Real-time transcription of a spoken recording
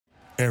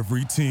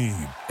Every team,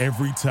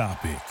 every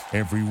topic,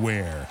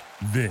 everywhere.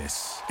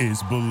 This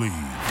is Believe.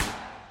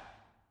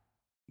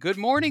 Good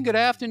morning, good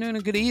afternoon,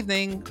 and good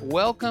evening.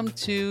 Welcome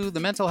to the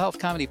Mental Health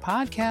Comedy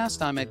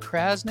Podcast. I'm Ed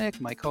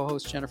Krasnick, my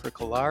co-host Jennifer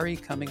Kolari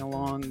coming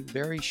along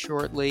very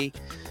shortly.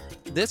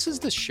 This is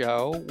the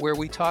show where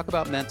we talk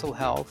about mental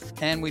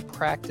health and we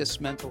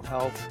practice mental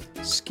health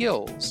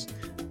skills.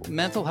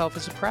 Mental health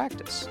is a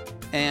practice,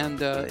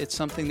 and it's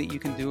something that you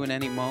can do in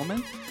any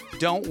moment.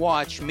 Don't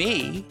watch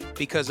me,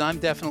 because I'm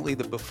definitely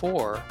the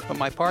before, but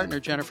my partner,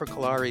 Jennifer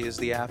Kolari, is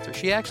the after.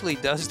 She actually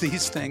does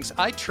these things.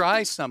 I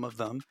try some of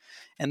them,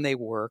 and they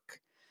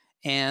work.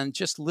 And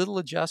just little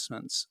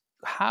adjustments.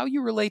 How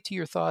you relate to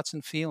your thoughts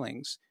and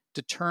feelings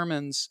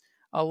determines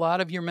a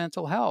lot of your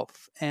mental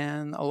health.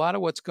 And a lot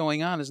of what's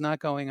going on is not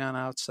going on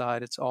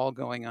outside. It's all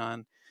going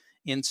on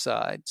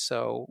inside.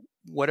 So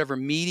whatever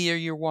media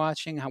you're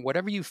watching,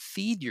 whatever you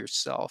feed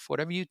yourself,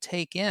 whatever you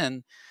take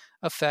in,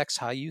 affects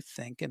how you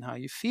think and how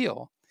you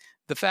feel.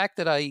 The fact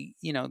that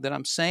that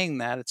I'm saying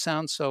that, it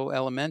sounds so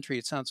elementary,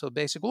 it sounds so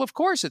basic. Well, of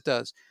course it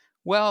does.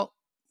 Well,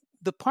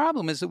 the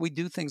problem is that we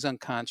do things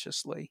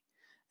unconsciously.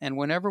 And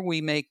whenever we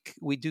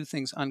do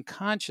things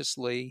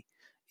unconsciously,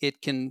 it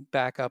can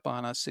back up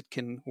on us. It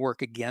can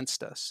work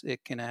against us.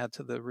 It can add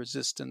to the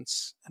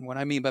resistance. And what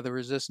I mean by the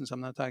resistance,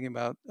 I'm not talking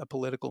about a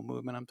political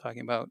movement. I'm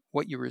talking about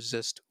what you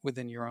resist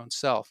within your own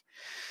self.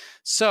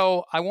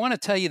 So I want to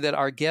tell you that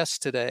our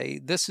guest today,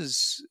 this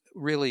is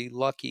really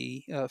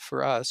lucky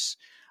for us,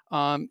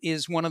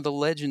 is one of the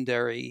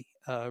legendary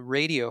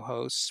radio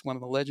hosts,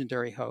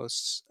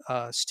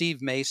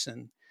 Steve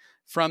Mason,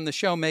 from the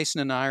show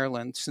Mason in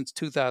Ireland since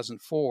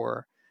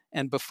 2004.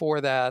 And before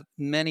that,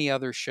 many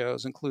other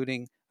shows,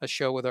 including a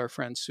show with our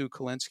friend Sue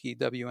Kalinsky,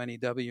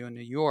 WNEW in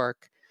New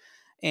York.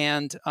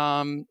 And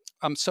I'm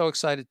so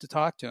excited to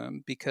talk to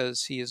him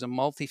because he is a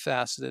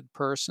multifaceted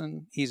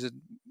person. He's a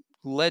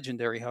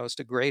legendary host,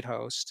 a great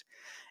host.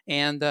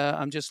 And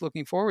I'm just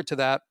looking forward to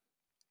that.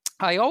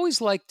 I always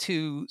like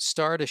to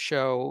start a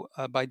show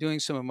by doing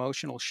some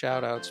emotional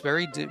shout outs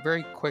very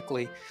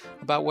quickly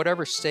about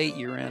whatever state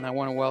you're in. I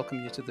want to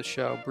welcome you to the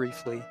show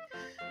briefly.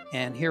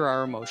 And here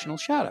are emotional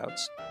shout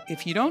outs.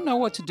 If you don't know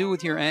what to do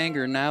with your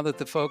anger now that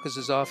the focus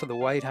is off of the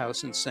White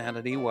House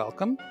insanity,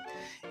 welcome.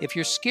 If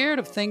you're scared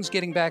of things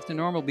getting back to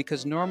normal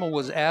because normal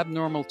was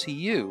abnormal to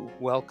you,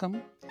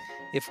 welcome.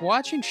 If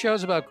watching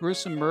shows about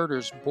gruesome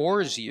murders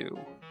bores you,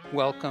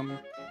 welcome.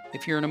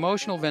 If you're an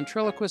emotional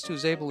ventriloquist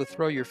who's able to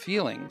throw your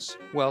feelings,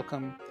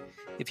 welcome.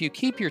 If you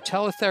keep your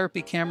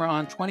teletherapy camera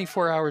on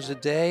 24 hours a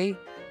day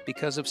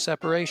because of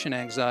separation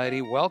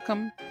anxiety,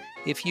 welcome.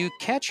 If you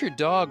catch your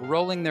dog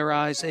rolling their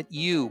eyes at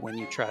you when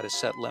you try to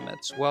set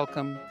limits,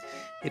 welcome.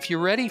 If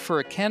you're ready for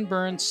a Ken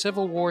Burns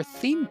Civil War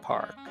theme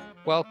park,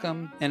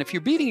 welcome. And if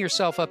you're beating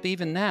yourself up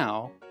even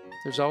now,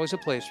 there's always a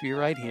place for you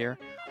right here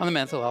on the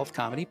Mental Health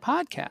Comedy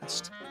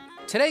Podcast.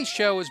 Today's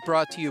show is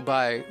brought to you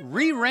by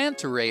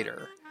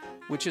Re-Ranterator,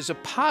 which is a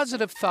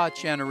positive thought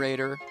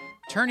generator,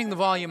 turning the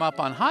volume up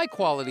on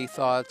high-quality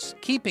thoughts,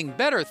 keeping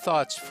better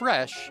thoughts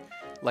fresh,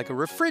 like a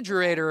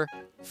refrigerator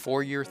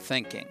for your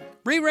thinking.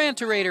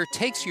 Re-Ranterator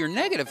takes your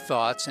negative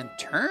thoughts and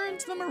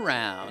turns them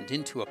around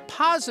into a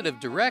positive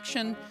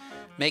direction,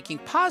 making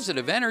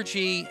positive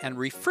energy and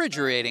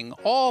refrigerating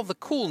all the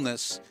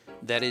coolness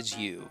that is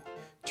you.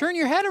 Turn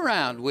your head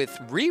around with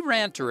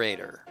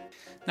Re-Ranterator.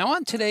 Now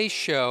on today's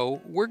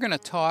show, we're going to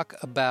talk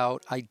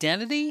about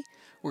identity.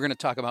 We're going to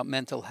talk about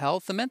mental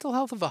health, the mental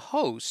health of a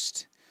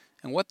host,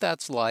 and what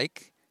that's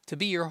like to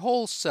be your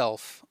whole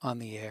self on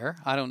the air.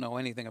 I don't know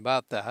anything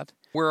about that.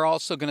 We're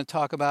also going to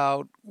talk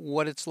about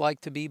what it's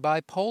like to be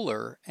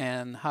bipolar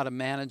and how to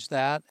manage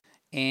that.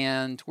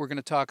 And we're going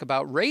to talk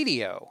about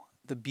radio,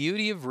 the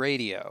beauty of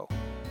radio.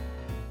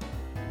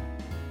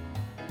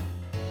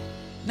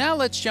 Now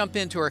let's jump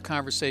into our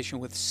conversation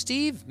with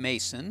Steve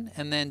Mason,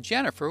 and then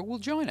Jennifer will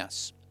join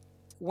us.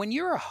 When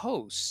you're a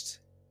host,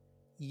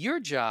 your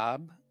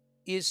job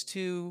is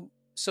to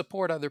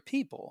support other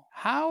people.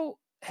 How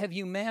have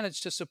you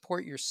managed to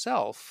support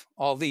yourself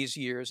all these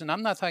years? And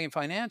I'm not talking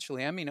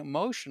financially, I mean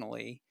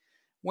emotionally,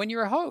 when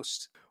you're a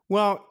host.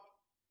 Well,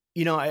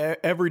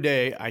 every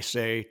day I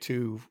say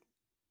to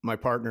my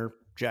partner,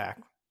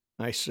 Jack,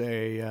 I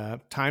say,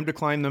 time to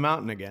climb the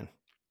mountain again.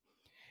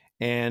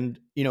 And,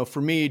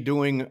 for me,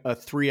 doing a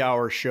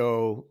 3-hour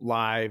show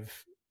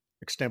live,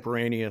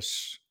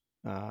 extemporaneous,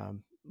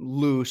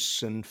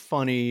 loose and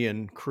funny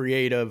and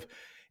creative,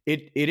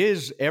 it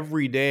is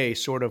every day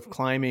sort of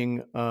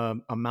climbing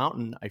a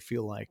mountain, I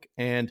feel like.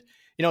 And,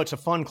 it's a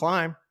fun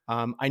climb.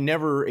 I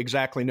never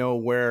exactly know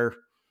where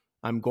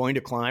I'm going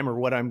to climb or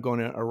what I'm going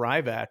to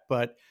arrive at.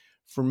 But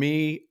for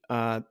me,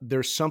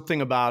 there's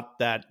something about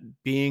that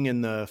being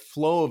in the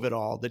flow of it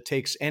all that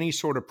takes any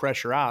sort of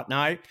pressure out.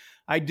 Now,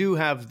 I do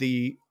have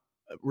the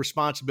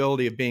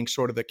responsibility of being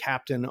sort of the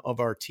captain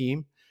of our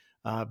team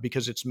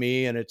because it's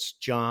me and it's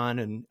John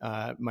and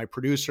my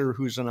producer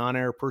who's an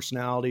on-air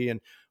personality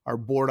and our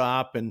board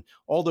op and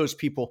all those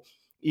people.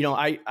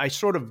 I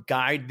sort of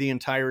guide the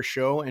entire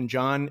show, and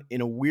John,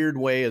 in a weird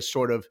way, is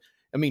sort of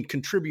I mean,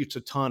 contributes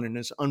a ton and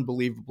is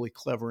unbelievably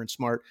clever and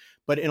smart,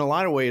 but in a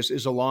lot of ways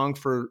is along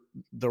for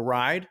the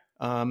ride.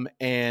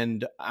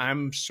 And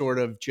I'm sort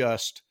of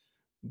just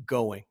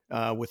going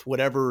with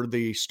whatever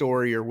the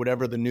story or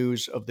whatever the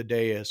news of the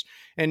day is,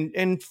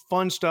 and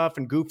fun stuff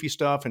and goofy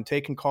stuff and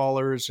taking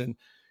callers and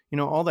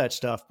all that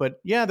stuff. But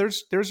yeah,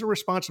 there's a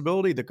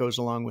responsibility that goes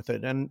along with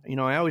it. And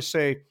I always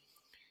say,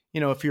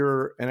 if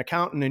you're an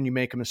accountant and you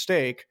make a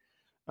mistake,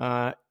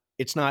 uh,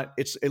 it's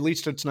at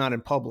least it's not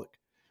in public.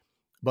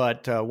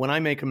 But when I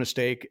make a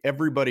mistake,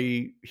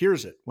 everybody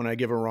hears it. When I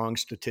give a wrong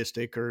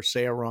statistic or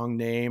say a wrong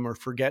name or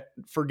forget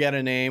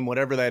a name,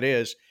 whatever that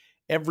is,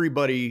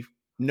 everybody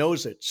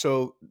knows it.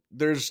 So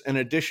there's an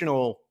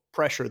additional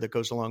pressure that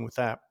goes along with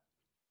that.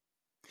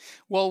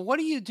 Well, what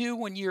do you do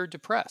when you're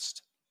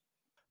depressed?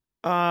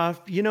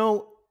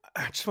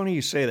 It's funny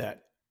you say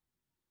that.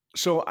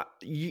 So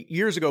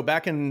years ago,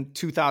 back in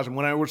 2000,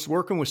 when I was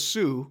working with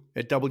Sue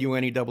at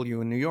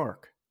WNEW in New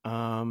York,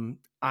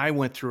 I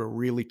went through a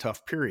really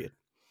tough period.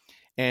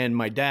 And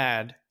my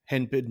dad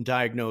had been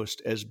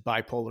diagnosed as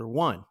bipolar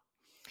 1.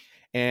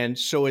 And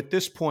so at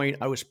this point,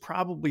 I was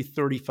probably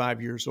 35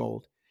 years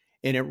old,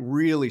 and it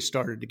really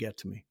started to get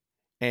to me.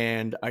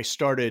 And I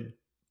started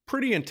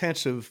pretty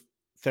intensive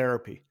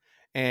therapy,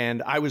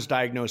 and I was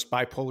diagnosed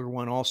bipolar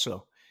 1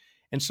 also.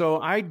 And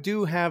so I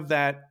do have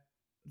that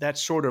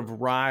sort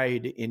of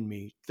ride in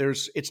me.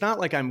 It's not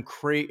like I'm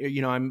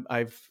crazy. I'm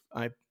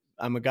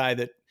a guy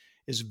that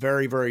is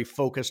very, very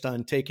focused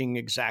on taking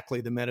exactly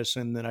the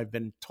medicine that I've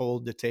been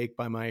told to take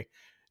by my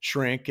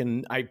shrink.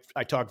 And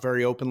I talk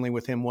very openly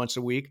with him once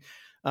a week.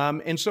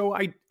 And so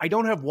I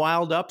don't have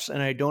wild ups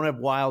and I don't have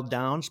wild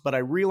downs, but I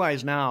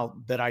realize now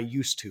that I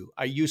used to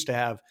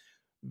have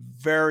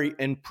very,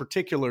 in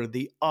particular,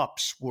 the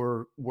ups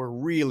were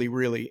really,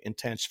 really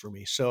intense for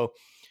me. So,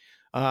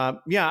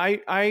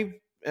 I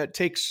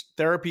take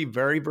therapy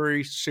very,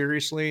 very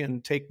seriously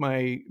and take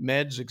my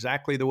meds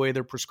exactly the way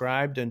they're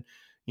prescribed. And,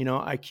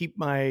 I keep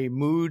my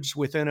moods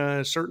within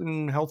a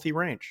certain healthy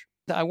range.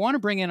 I want to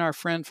bring in our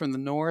friend from the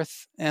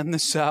North and the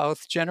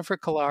South, Jennifer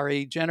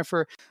Kalari.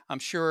 Jennifer, I'm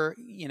sure,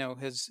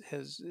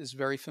 is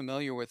very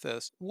familiar with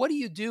this. What do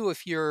you do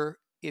if you're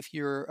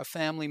a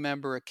family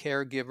member, a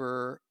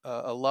caregiver,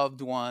 a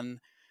loved one?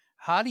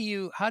 How do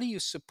you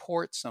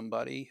support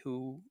somebody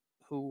who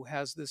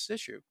has this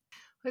issue?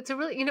 It's a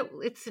really,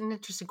 it's an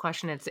interesting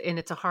question.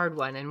 It's a hard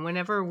one. And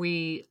whenever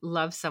we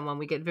love someone,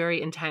 we get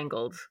very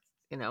entangled,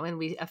 and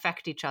we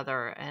affect each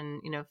other.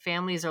 And,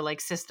 families are like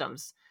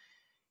systems.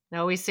 And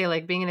I always say,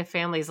 like, being in a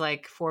family is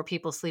like 4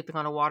 people sleeping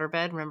on a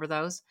waterbed. Remember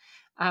those?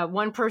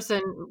 One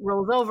person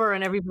rolls over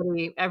and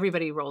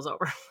everybody rolls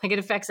over. Like, it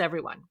affects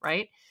everyone,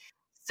 right?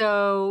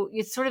 So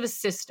it's sort of a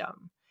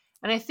system.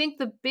 And I think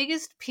the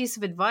biggest piece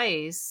of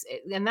advice,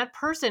 and that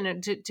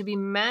person to be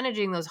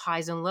managing those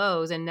highs and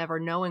lows and never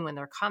knowing when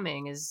they're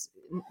coming, is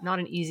not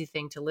an easy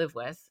thing to live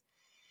with.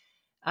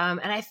 And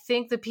I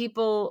think the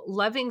people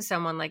loving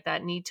someone like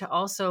that need to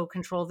also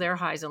control their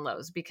highs and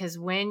lows, because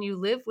when you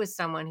live with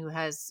someone who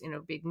has,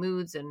 big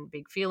moods and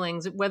big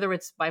feelings, whether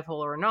it's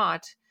bipolar or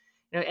not,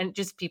 and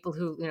just people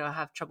who,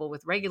 have trouble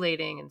with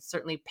regulating, and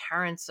certainly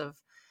parents of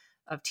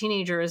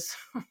teenagers,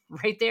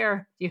 right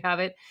there, you have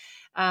it.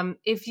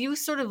 If you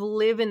sort of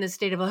live in the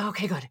state of,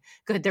 okay,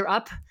 good, they're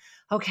up.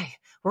 Okay,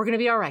 we're going to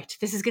be all right.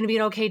 This is going to be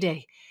an okay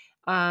day.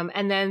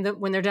 And then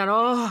when they're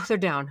down, they're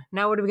down.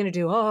 Now what are we going to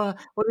do? What are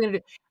we going to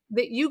do?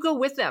 That you go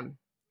with them,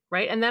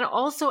 right? And that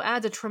also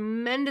adds a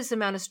tremendous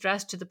amount of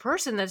stress to the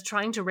person that's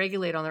trying to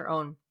regulate on their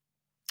own.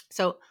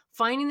 So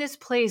finding this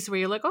place where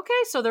you're like, okay,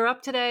 so they're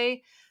up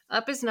today.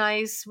 Up is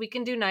nice. We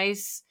can do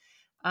nice.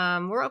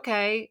 We're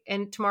okay.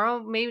 And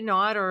tomorrow, maybe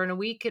not, or in a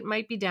week, it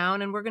might be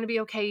down, and we're going to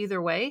be okay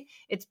either way.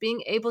 It's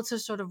being able to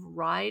sort of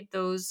ride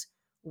those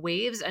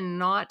waves, and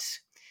not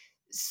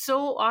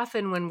so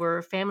often when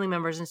we're family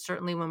members, and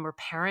certainly when we're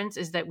parents,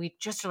 is that we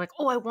just are like,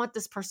 I want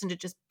this person to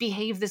just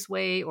behave this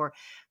way or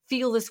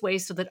feel this way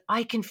so that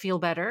I can feel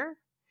better.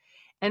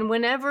 And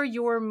whenever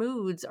your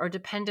moods are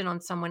dependent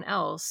on someone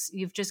else,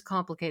 you've just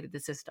complicated the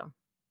system,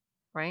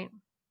 right?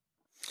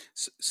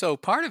 So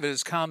part of it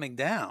is calming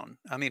down.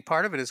 I mean,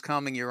 part of it is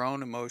calming your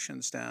own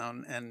emotions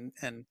down and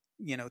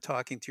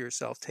talking to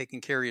yourself,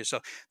 taking care of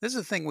yourself. This is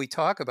the thing we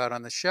talk about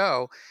on the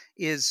show,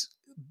 is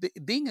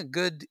being a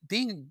good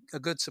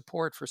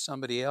support for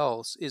somebody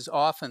else is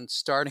often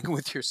starting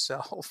with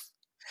yourself.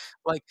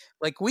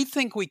 Like we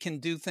think we can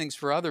do things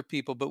for other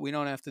people, but we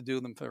don't have to do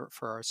them for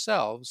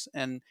ourselves.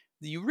 And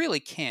you really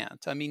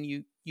can't. I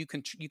mean, you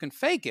can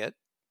fake it,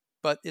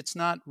 but it's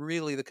not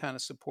really the kind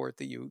of support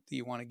that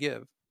you want to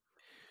give.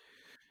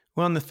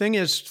 Well, and the thing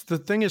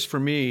is for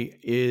me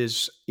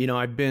is,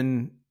 I've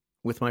been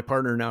with my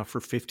partner now for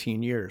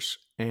 15 years,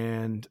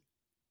 and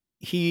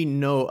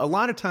a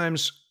lot of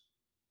times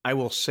I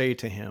will say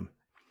to him,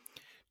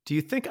 do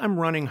you think I'm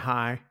running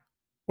high,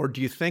 or do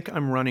you think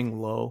I'm running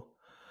low?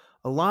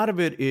 A lot of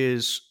it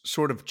is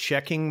sort of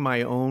checking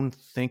my own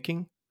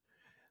thinking,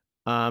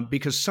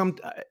 because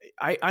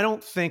I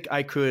don't think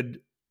I could,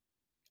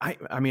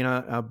 I mean,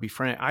 I'll be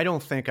frank, I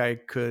don't think I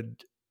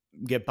could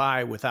get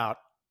by without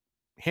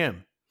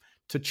him.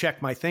 to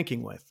check my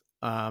thinking with.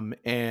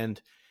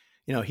 And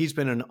he's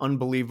been an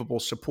unbelievable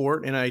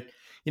support, and I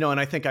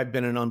think I've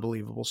been an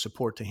unbelievable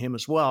support to him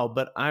as well.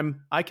 But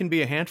I can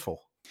be a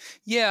handful.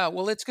 Yeah,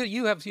 well, it's good.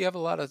 You have a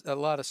lot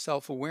of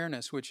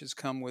self-awareness, which has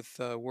come with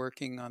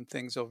working on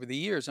things over the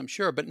years, I'm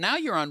sure. But now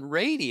you're on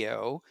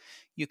radio.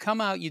 You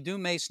come out, you do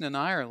Mason in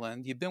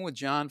Ireland. You've been with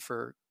John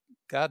for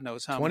God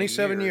knows how many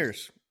 27 years.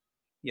 years.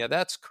 Yeah,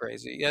 that's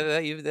crazy.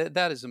 Yeah,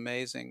 that is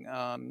amazing.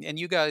 And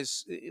you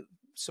guys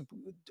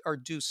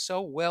do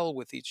so well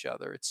with each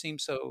other. It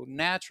seems so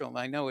natural, and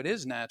I know it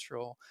is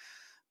natural.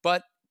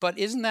 But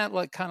isn't that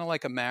like kind of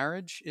like a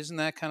marriage? Isn't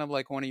that kind of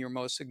like one of your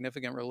most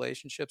significant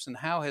relationships? And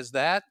how has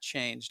that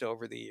changed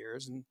over the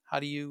years? And how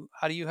do you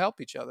help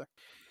each other?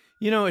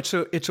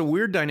 It's a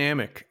weird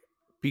dynamic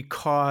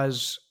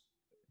because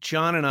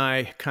John and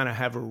I kind of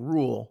have a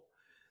rule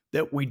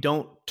that we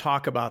don't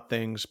talk about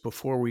things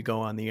before we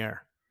go on the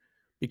air,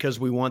 because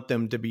we want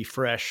them to be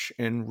fresh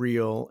and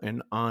real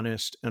and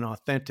honest and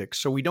authentic.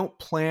 So we don't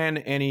plan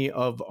any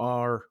of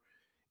our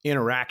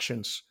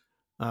interactions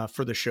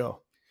for the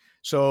show.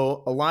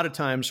 So a lot of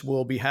times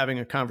we'll be having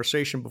a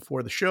conversation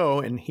before the show,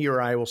 and he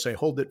or I will say,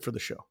 hold it for the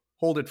show,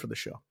 hold it for the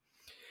show.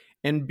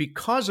 And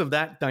because of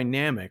that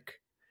dynamic,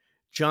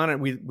 John,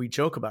 and we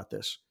joke about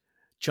this.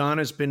 John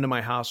has been to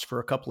my house for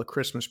a couple of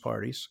Christmas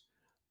parties.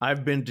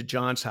 I've been to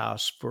John's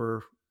house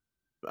for,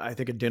 I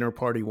think, a dinner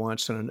party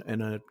once and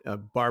a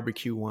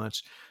barbecue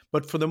once.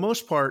 But for the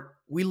most part,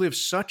 we live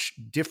such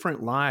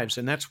different lives.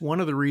 And that's one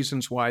of the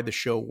reasons why the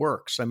show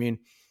works. I mean,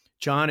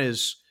 John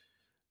is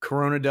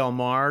Corona del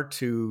Mar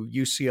to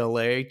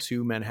UCLA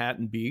to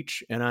Manhattan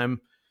Beach, and I'm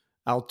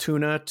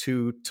Altoona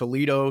to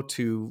Toledo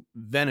to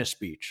Venice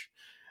Beach.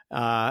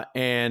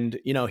 And,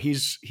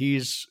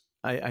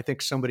 I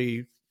think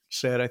somebody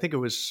said, I think it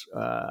was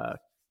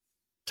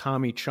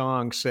Tommy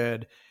Chong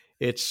said,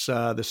 it's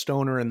the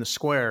stoner and the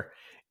square.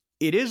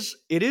 It is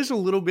a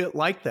little bit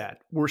like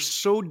that. We're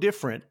so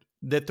different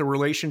that the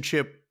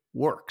relationship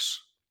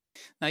works.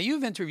 Now,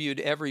 you've interviewed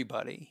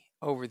everybody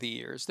over the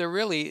years.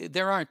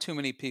 There aren't too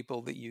many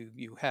people that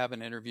you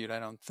haven't interviewed, I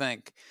don't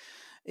think.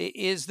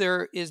 Is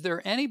there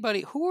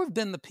anybody, who have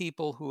been the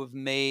people who have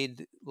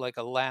made like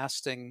a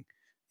lasting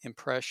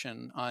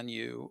impression on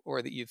you,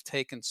 or that you've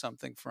taken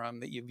something from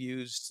that you've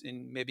used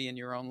maybe in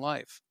your own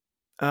life?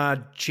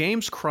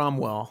 James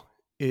Cromwell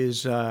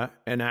is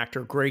an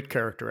actor, great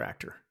character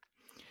actor.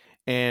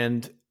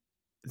 And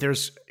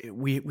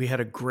we had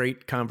a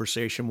great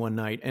conversation one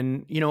night.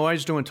 And, I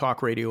was doing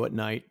talk radio at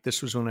night.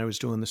 This was when I was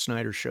doing the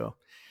Snyder Show.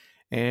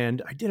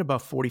 And I did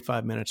about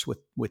 45 minutes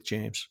with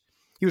James.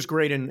 He was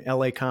great in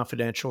LA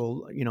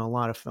Confidential, a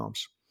lot of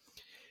films.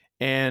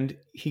 And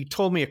he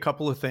told me a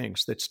couple of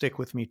things that stick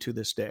with me to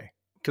this day,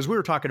 because we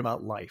were talking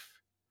about life.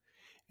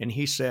 And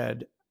he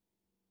said,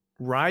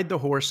 ride the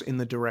horse in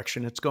the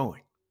direction it's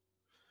going,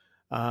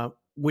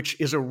 which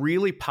is a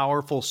really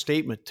powerful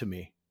statement to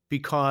me,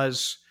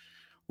 because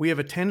we have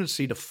a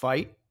tendency to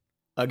fight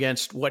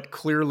against what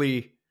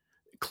clearly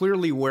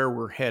where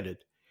we're headed.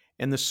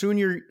 And the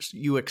sooner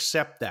you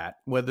accept that,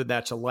 whether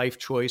that's a life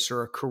choice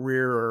or a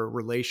career or a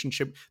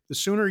relationship, the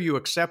sooner you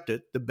accept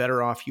it, the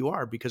better off you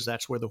are, because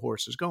that's where the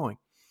horse is going.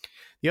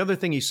 The other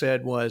thing he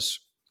said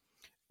was,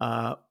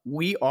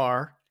 we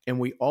are, and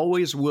we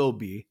always will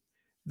be,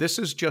 this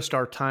is just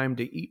our time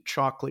to eat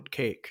chocolate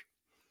cake.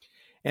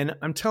 And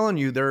I'm telling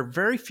you, there are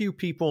very few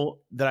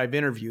people that I've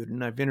interviewed,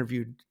 and I've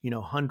interviewed,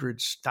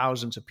 hundreds,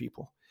 thousands of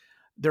people.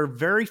 There are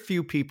very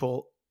few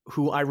people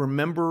who I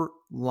remember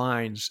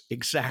lines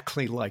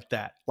exactly like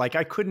that. Like,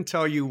 I couldn't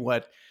tell you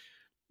what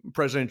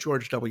President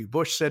George W.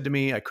 Bush said to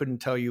me. I couldn't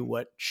tell you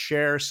what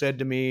Cher said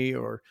to me,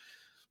 or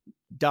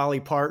Dolly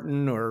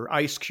Parton or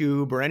Ice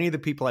Cube or any of the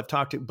people I've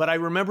talked to. But I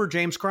remember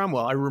James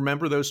Cromwell. I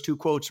remember those two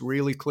quotes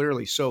really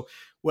clearly. So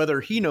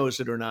whether he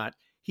knows it or not,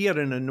 he had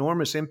an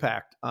enormous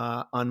impact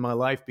on my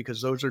life,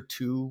 because those are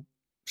two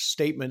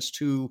statements,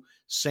 two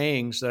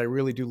sayings that I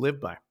really do live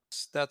by.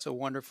 That's a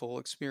wonderful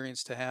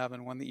experience to have,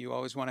 and one that you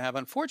always want to have.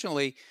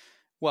 Unfortunately,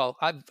 well,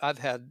 I've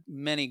had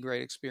many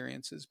great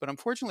experiences, but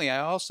unfortunately, I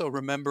also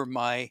remember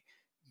my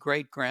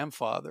great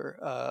grandfather,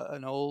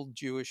 an old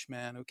Jewish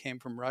man who came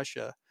from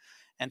Russia.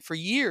 And for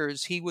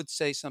years, he would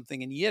say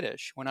something in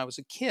Yiddish. When I was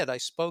a kid, I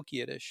spoke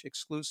Yiddish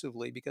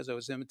exclusively because I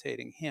was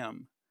imitating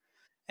him.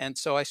 And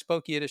so I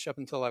spoke Yiddish up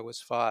until I was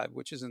 5,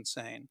 which is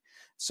insane.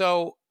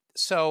 So,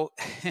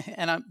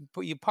 and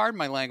you pardon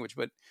my language,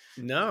 but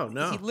No.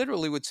 he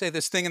literally would say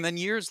this thing. And then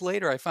years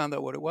later, I found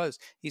out what it was.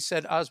 He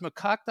said, "As me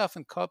kaktaf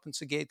and kop and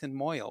segeten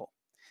moil."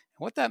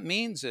 And what that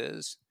means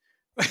is,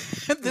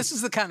 this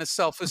is the kind of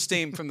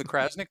self-esteem from the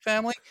Krasnick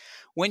family.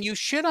 When you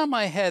shit on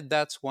my head,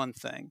 that's one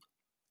thing.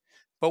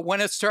 But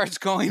when it starts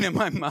going in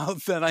my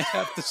mouth, then I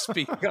have to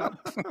speak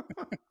up.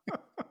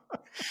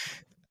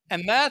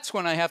 And that's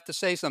when I have to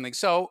say something.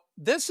 So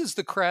this is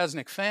the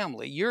Krasnick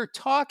family. You're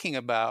talking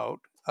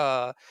about,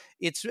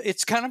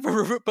 it's kind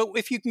of but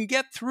if you can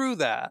get through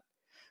that,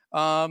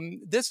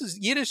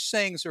 Yiddish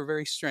sayings are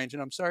very strange,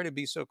 and I'm sorry to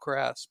be so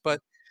crass,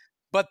 but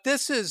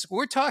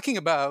we're talking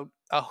about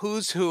a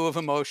who's who of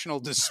emotional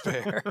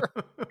despair.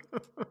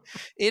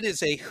 It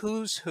is a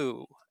who's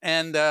who,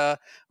 and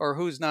or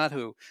who's not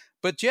who.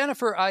 But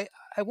Jennifer, I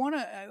want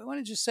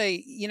to just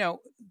say,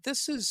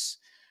 this is,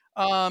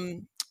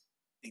 um,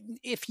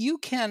 if you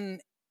can,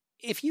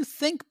 if you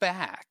think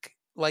back,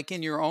 like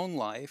in your own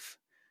life,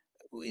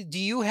 do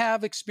you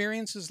have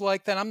experiences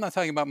like that? I'm not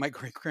talking about my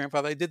great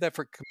grandfather. I did that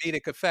for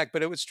comedic effect,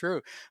 but it was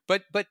true.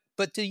 But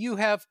do you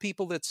have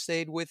people that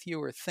stayed with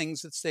you, or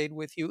things that stayed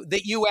with you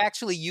that you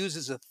actually use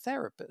as a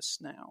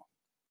therapist now?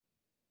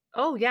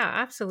 Oh yeah,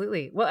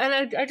 absolutely. Well,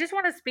 and I just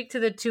want to speak to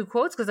the two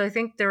quotes because I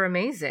think they're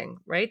amazing,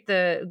 right?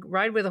 The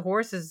ride where the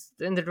horse is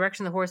in the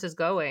direction the horse is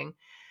going.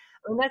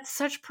 And that's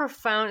such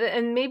profound,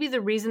 and maybe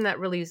the reason that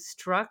really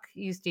struck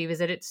you, Steve, is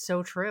that it's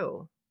so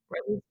true,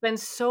 right? We spend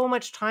so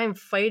much time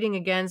fighting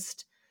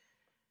against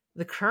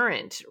the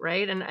current,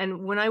 right?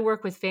 And when I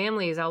work with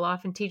families, I'll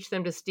often teach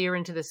them to steer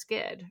into the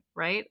skid,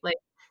 right? Like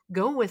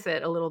go with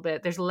it a little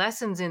bit. There's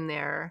lessons in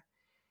there,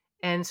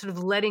 and sort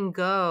of letting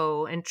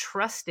go and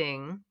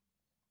trusting.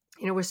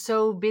 We're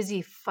so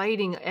busy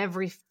fighting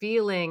every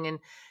feeling and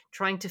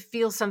trying to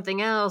feel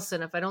something else.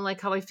 And if I don't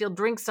like how I feel,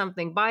 drink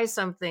something, buy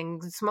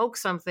something, smoke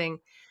something.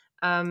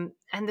 And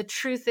the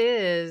truth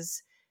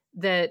is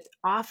that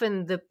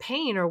often the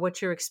pain or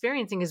what you're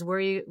experiencing is where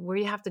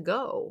you have to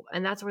go.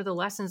 And that's where the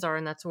lessons are.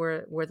 And that's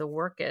where the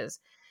work is.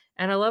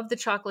 And I love the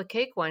chocolate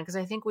cake one because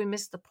I think we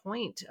miss the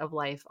point of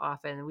life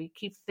often. We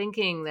keep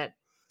thinking that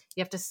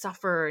you have to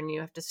suffer and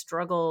you have to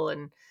struggle,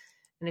 and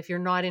if you're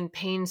not in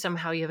pain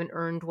somehow you haven't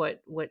earned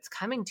what's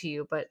coming to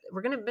you. But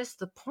we're going to miss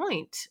the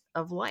point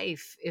of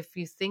life if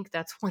you think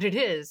that's what it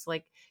is.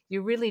 Like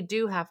you really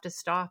do have to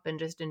stop and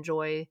just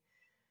enjoy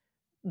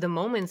the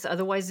moments,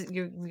 otherwise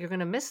you're going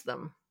to miss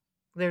them.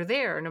 They're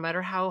there no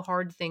matter how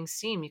hard things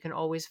seem. You can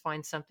always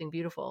find something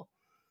beautiful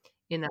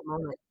in that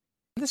moment.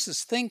 This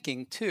is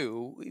thinking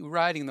too,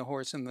 riding the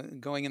horse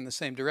and going in the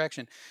same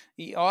direction.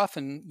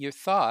 Often your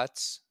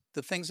thoughts,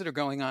 the things that are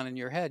going on in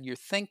your head, your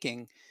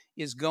thinking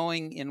is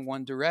going in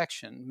one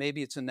direction.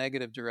 Maybe it's a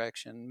negative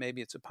direction,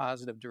 maybe it's a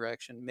positive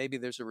direction, maybe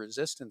there's a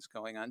resistance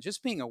going on.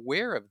 Just being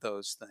aware of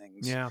those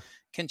things Yeah.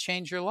 can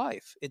change your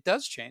life. It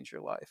does change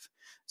your life.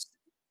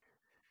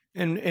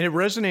 And it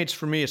resonates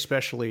for me,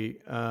 especially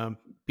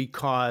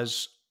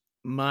because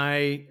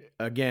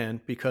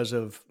because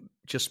of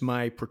just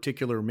my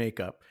particular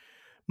makeup,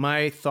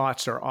 my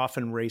thoughts are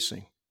often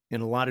racing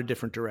in a lot of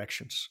different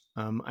directions.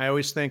 I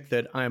always think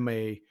that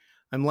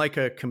I'm like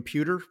a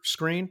computer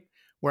screen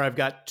where I've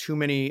got too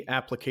many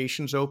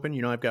applications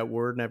open. I've got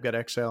Word and I've got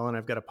Excel and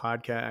I've got a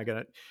podcast. I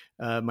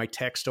got my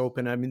text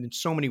open. I mean,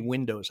 so many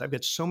windows. I've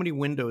got so many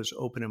windows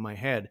open in my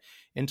head,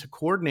 and to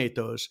coordinate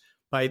those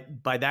by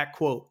that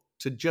quote,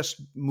 to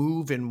just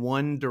move in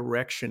one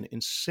direction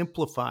and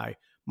simplify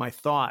my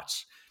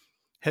thoughts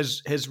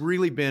has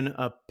really been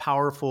a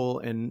powerful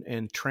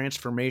and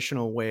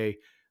transformational way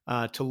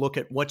to look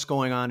at what's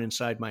going on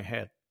inside my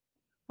head.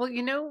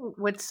 Well,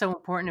 what's so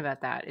important about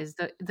that is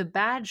the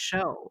bad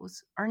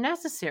shows are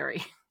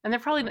necessary. And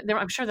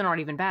I'm sure they're not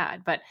even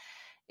bad, but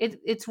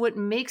it's what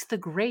makes the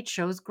great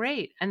shows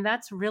great. And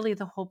that's really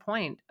the whole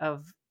point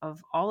of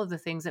all of the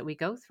things that we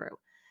go through,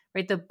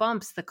 right? The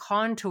bumps, the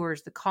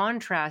contours, the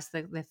contrast,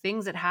 the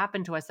things that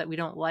happen to us that we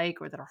don't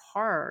like or that are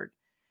hard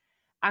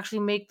actually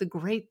make the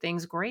great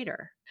things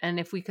greater. And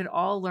if we could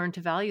all learn to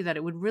value that,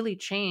 it would really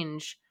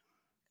change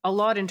a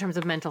lot in terms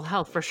of mental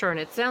health for sure. And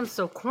it sounds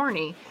so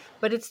corny,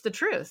 but it's the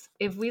truth.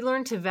 If we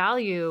learn to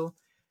value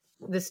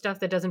the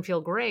stuff that doesn't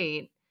feel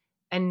great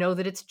and know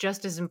that it's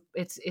just as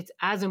it's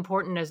as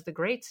important as the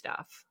great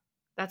stuff,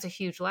 that's a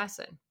huge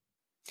lesson.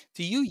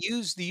 Do you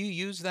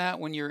use that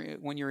when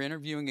you're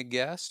interviewing a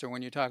guest or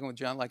when you're talking with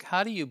John? Like,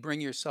 how do you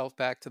bring yourself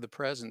back to the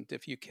present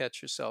if you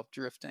catch yourself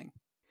drifting?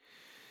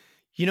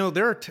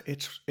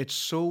 It's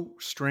so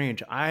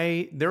strange.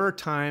 There are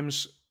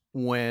times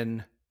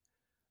when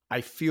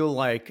I feel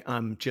like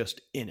I'm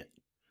just in it.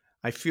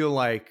 I feel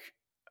like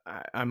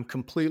I'm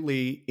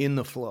completely in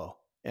the flow,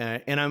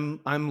 and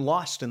I'm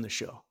lost in the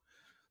show.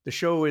 The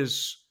show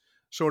is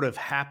sort of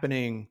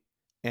happening,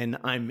 and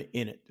I'm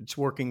in it. It's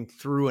working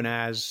through and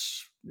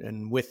as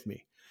and with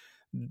me.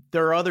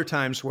 There are other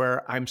times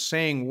where I'm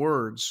saying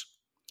words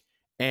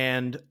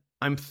and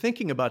I'm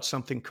thinking about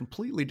something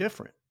completely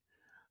different.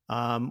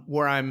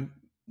 Where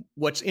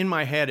what's in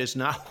my head is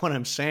not what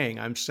I'm saying.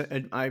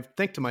 I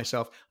think to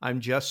myself, I'm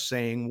just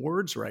saying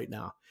words right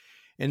now.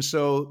 And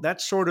so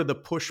that's sort of the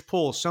push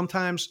pull.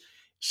 Sometimes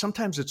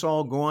it's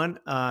all going,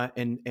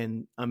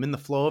 and I'm in the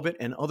flow of it,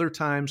 and other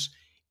times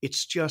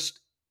it's just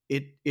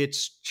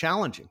it's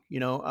challenging.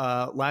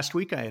 Last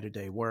week I had a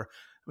day where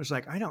I was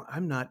like,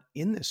 I'm not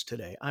in this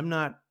today. I'm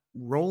not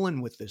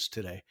rolling with this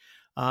today,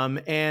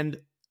 and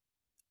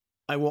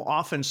I will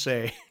often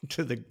say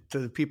to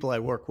the people I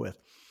work with,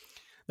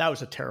 that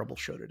was a terrible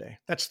show today.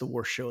 That's the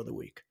worst show of the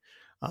week.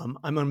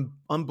 I'm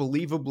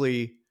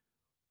unbelievably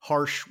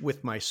harsh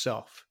with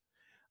myself.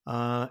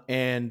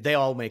 And they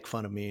all make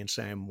fun of me and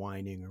say I'm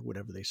whining or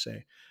whatever they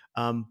say.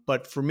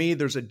 But for me,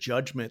 there's a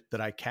judgment that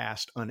I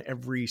cast on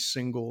every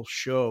single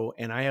show,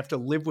 and I have to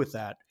live with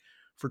that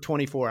for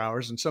 24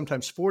 hours and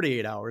sometimes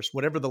 48 hours,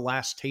 whatever the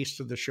last taste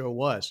of the show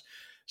was.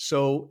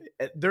 So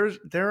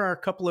there are a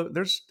couple of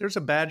there's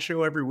a bad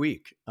show every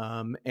week,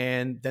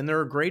 and then there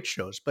are great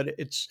shows. But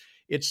it's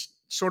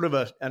sort of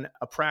a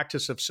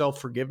practice of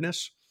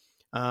self-forgiveness.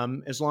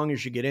 As long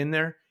as you get in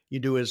there, you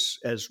do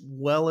as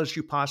well as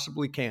you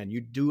possibly can.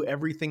 You do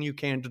everything you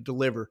can to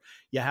deliver.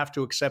 You have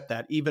to accept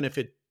that, even if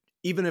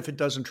it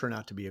doesn't turn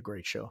out to be a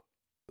great show.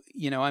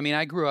 I mean,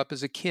 I grew up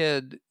as a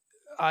kid.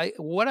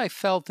 What I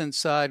felt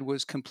inside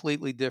was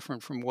completely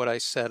different from what I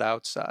said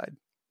outside.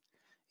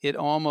 It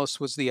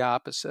almost was the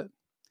opposite.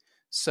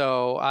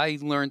 So I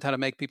learned how to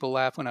make people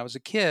laugh when I was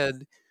a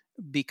kid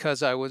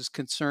because I was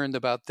concerned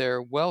about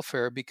their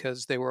welfare,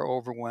 because they were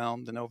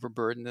overwhelmed and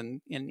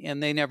overburdened,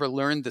 and they never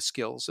learned the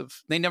skills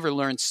they never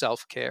learned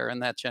self-care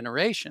in that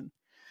generation.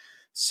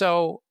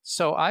 So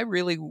I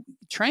really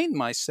trained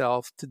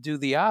myself to do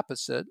the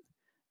opposite.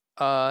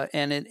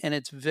 And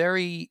it's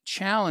very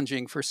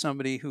challenging for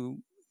somebody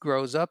who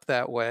grows up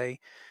that way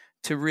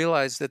to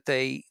realize that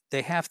they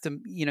have to,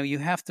 you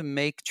have to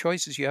make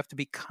choices. You have to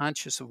be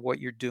conscious of what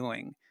you're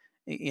doing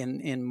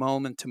in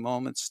moment to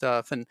moment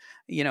stuff. And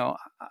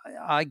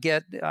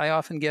I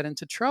often get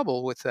into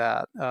trouble with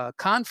that.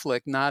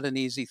 Conflict, not an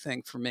easy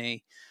thing for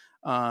me.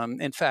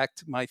 In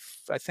fact, I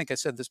think I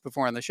said this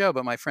before on the show,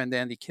 but my friend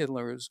Andy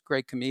Kidler, who's a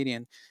great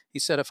comedian, he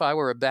said if I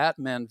were a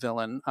Batman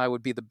villain, I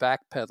would be the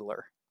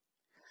backpedaler.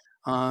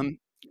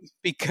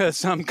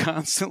 Because I'm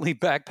constantly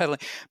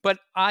backpedaling. But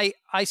I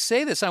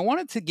say this, I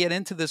wanted to get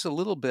into this a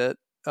little bit.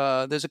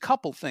 There's a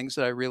couple things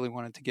that I really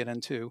wanted to get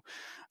into.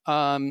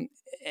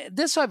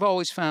 This I've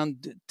always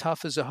found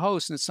tough as a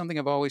host, and it's something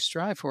I've always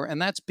strived for, and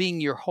that's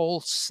being your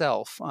whole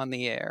self on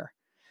the air.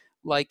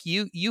 Like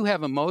you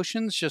have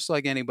emotions just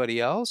like anybody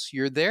else.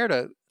 You're there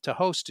to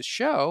host a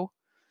show,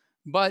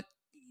 but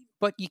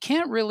you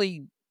can't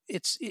really.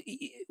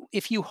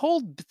 If you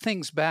hold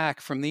things back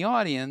from the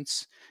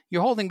audience,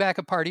 you're holding back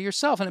a part of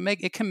yourself, and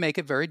it can make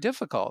it very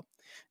difficult.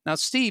 Now,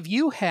 Steve,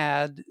 you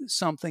had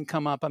something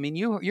come up. I mean,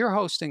 you're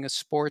hosting a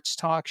sports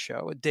talk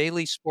show, a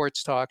daily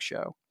sports talk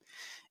show,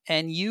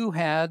 and you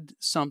had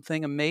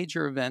a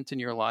major event in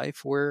your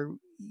life where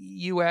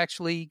you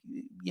actually,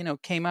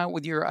 came out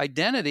with your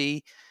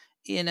identity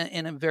in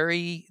a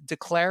very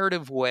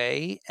declarative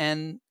way,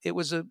 and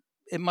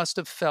it must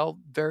have felt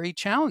very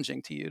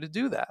challenging to you to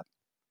do that.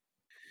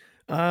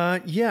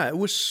 Yeah, it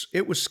was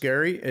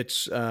scary.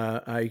 It's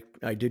I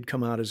did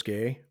come out as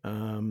gay,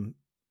 and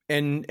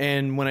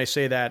when I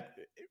say that,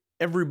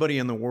 everybody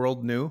in the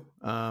world knew.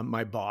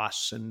 My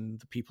boss and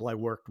the people I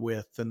worked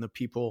with, and the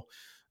people,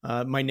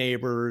 my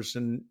neighbors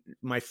and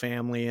my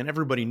family, and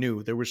everybody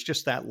knew. There was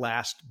just that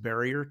last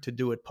barrier to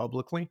do it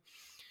publicly,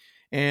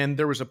 and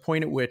there was a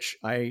point at which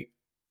I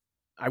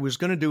was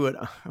going to do it.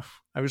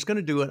 I was going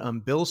to do it on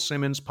Bill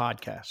Simmons'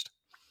 podcast,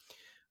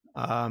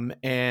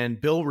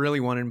 and Bill really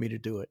wanted me to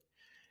do it.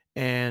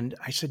 And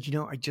I said,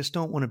 I just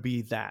don't want to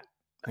be that.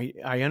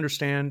 I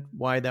understand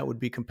why that would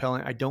be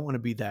compelling. I don't want to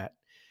be that.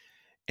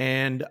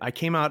 And I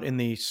came out in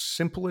the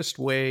simplest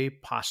way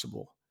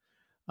possible.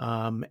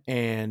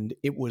 And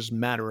it was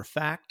matter of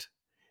fact.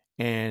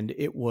 And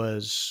it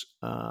was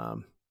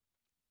honest.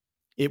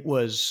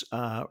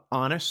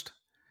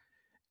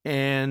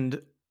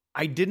 And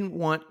I didn't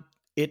want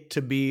it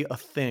to be a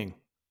thing.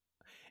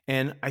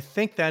 And I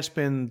think that's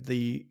been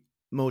the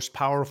most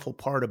powerful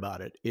part about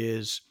it,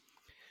 is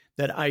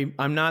that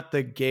I'm not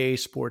the gay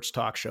sports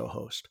talk show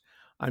host.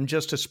 I'm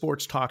just a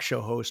sports talk show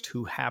host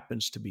who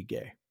happens to be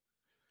gay.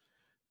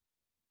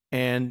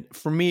 And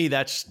for me,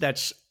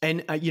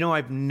 and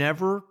I've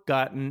never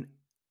gotten,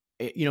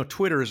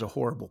 Twitter is a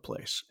horrible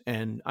place.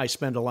 And I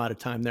spend a lot of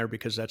time there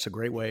because that's a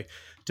great way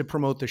to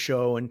promote the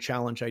show and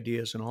challenge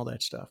ideas and all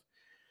that stuff.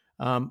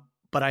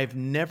 But I've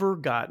never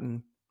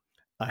gotten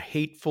a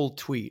hateful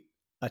tweet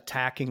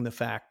attacking the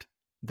fact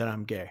that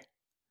I'm gay,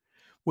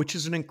 which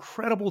is an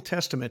incredible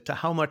testament to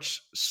how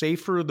much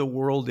safer the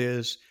world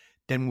is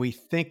than we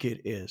think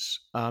it is.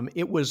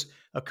 It was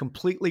a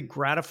completely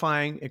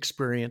gratifying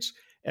experience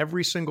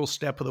every single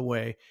step of the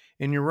way.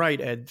 And you're right,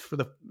 Ed,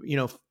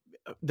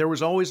 there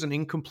was always an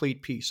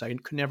incomplete piece. I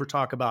could never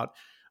talk about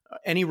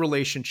any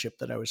relationship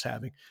that I was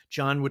having.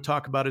 John would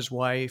talk about his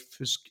wife,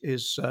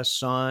 his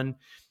son.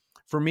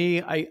 For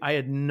me, I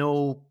had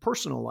no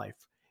personal life.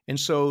 And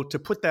so to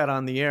put that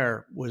on the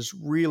air was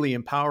really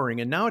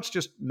empowering. And now it's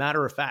just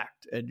matter of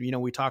fact. And,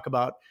 we talk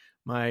about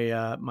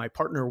my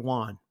partner,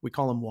 Juan. We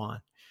call him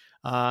Juan.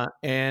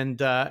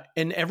 And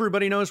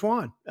everybody knows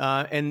Juan.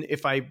 And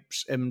if I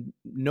am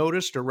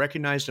noticed or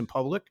recognized in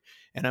public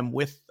and I'm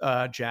with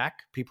Jack,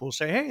 people will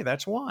say, "Hey,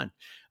 that's Juan."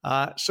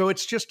 So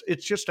it's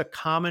just a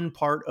common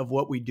part of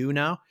what we do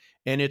now.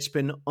 And it's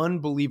been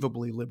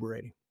unbelievably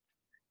liberating.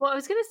 Well, I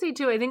was going to say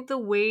too, I think the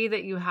way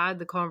that you had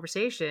the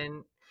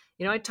conversation,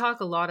 I talk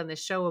a lot on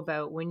this show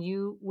about when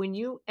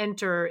you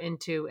enter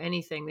into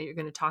anything that you're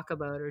going to talk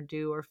about or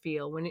do or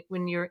feel,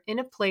 when you're in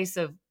a place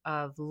of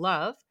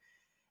love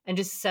and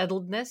just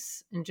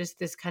settledness and just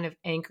this kind of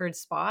anchored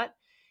spot,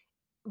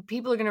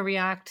 people are going to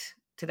react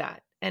to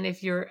that. And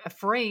if you're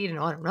afraid and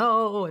I don't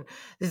know, and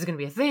this is going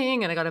to be a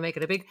thing, and I got to make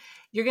it a big,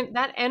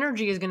 that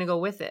energy is going to go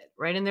with it,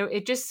 right? And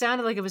it just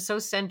sounded like it was so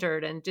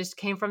centered and just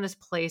came from this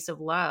place of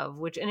love,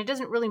 and it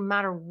doesn't really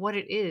matter what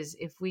it is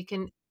if we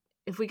can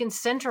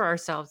center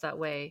ourselves that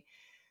way.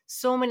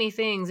 So many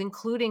things,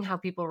 including how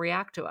people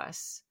react to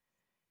us,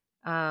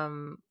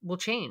 will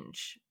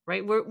change,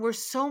 right? We're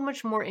so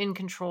much more in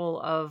control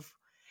of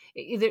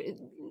either.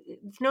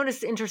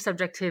 Notice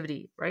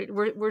intersubjectivity, right?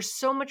 We're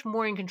so much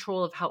more in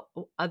control of how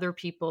other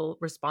people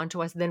respond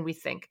to us than we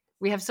think.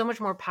 We have so much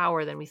more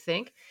power than we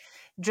think,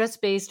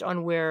 just based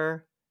on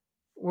where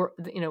we're,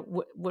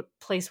 what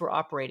place we're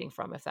operating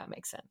from, if that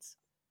makes sense.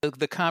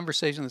 The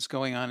conversation that's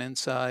going on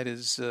inside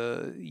is,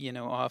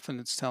 often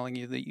it's telling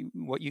you that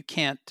what you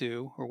can't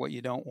do or what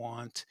you don't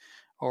want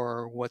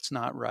or what's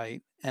not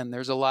right. And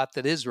there's a lot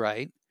that is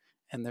right.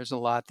 And there's a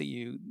lot that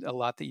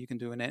you can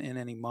do in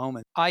any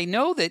moment. I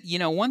know that,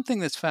 one thing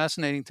that's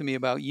fascinating to me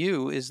about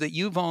you is that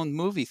you've owned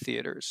movie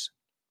theaters.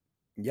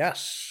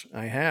 Yes,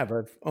 I have.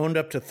 I've owned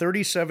up to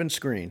 37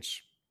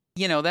 screens.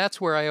 That's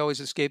where I always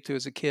escaped to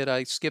as a kid.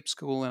 I skipped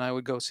school and I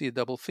would go see a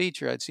double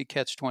feature. I'd see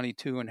Catch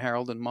 22 and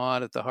Harold and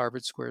Maude at the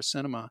Harvard Square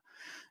Cinema.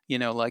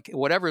 Like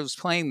whatever was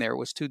playing there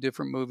was two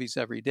different movies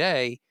every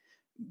day,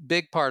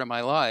 big part of my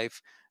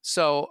life.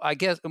 So I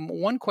guess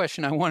one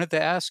question I wanted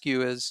to ask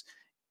you is,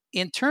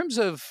 in terms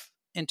of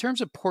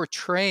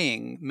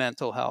portraying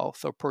mental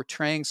health or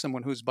portraying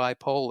someone who's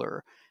bipolar,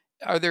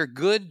 are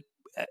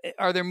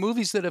there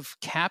movies that have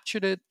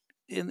captured it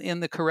in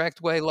the correct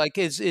way? Like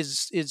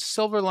is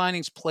Silver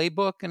Linings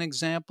Playbook an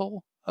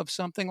example of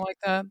something like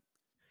that?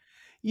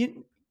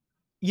 You,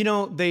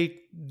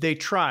 they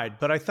tried,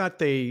 but I thought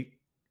they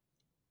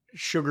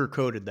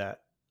sugar-coated that.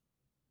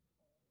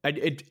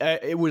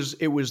 It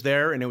was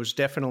there, and it was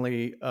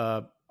definitely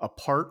a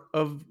part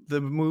of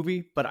the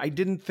movie, but I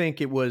didn't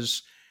think it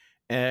was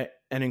an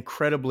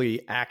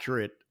incredibly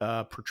accurate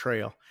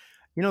portrayal.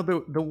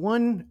 The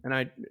one, and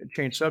I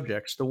changed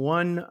subjects. The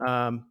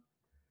one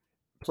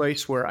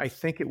place where I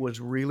think it was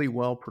really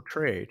well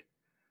portrayed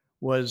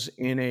was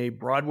in a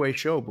Broadway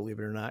show, believe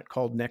it or not,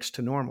 called Next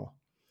to Normal,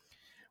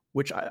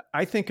 which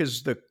I think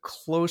is the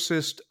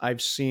closest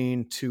I've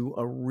seen to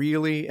a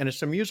really, and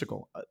it's a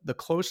musical, the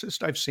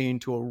closest I've seen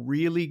to a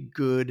really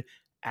good,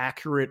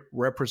 accurate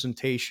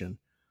representation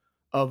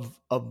of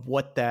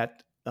what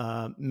that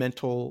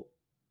mental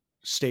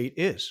state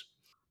is.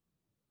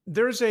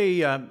 There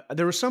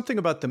was something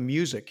about the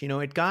music,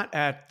 it got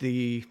at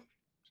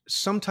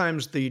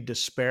sometimes the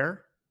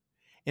despair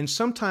and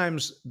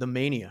sometimes the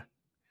mania,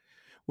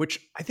 which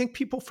I think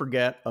people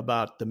forget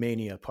about the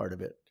mania part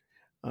of it.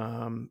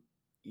 Um,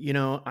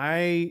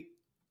 I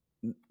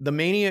the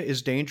mania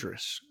is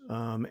dangerous.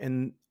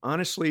 And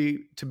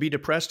honestly, to be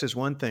depressed is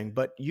one thing,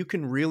 but you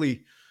can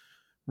really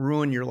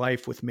ruin your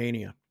life with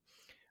mania.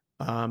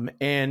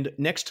 And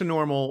Next to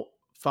Normal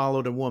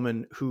followed a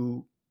woman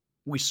who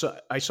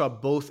I saw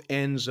both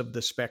ends of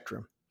the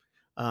spectrum.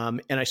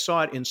 And I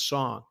saw it in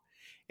song.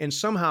 And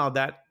somehow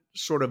that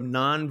sort of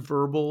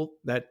nonverbal,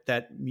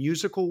 that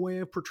musical way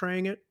of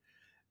portraying it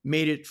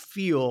made it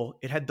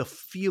had the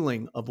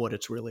feeling of what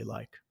it's really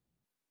like.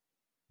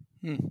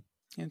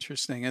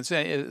 Interesting. It's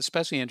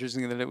especially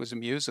interesting that it was a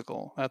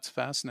musical. That's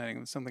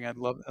fascinating. It's something I'd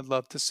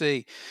love to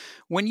see.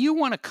 When you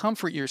want to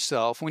comfort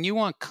yourself, when you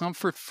want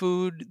comfort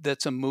food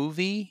that's a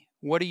movie,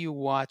 what are you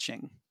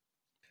watching?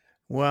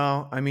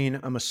 Well, I mean,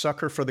 I'm a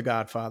sucker for The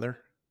Godfather.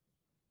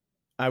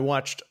 I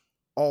watched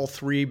all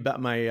three,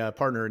 but my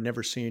partner had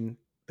never seen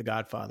The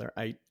Godfather.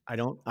 I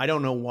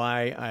don't know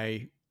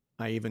why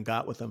I even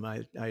got with him.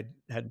 I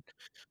had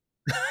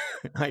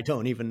I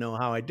don't even know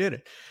how I did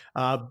it.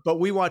 But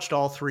we watched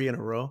all three in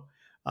a row,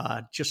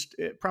 just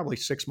probably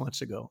 6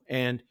 months ago,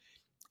 and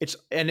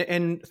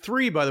and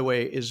three, by the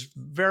way, is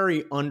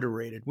very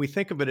underrated. We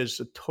think of it as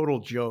a total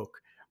joke,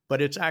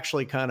 but it's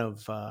actually kind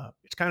of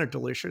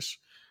delicious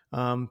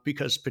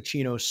because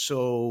Pacino's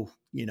so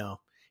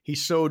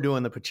he's so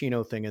doing the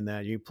Pacino thing in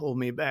that. You pulled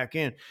me back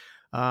in,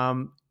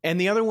 and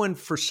the other one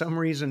for some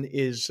reason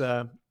is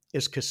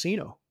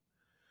Casino,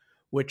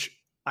 which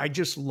I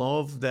just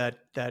love that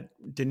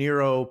De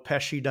Niro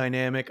Pesci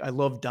dynamic. I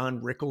love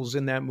Don Rickles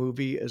in that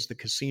movie as the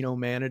casino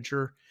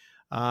manager,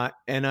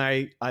 and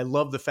I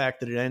love the fact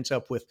that it ends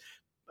up with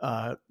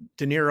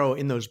De Niro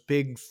in those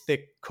big,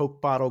 thick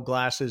Coke bottle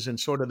glasses and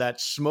sort of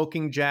that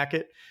smoking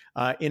jacket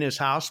in his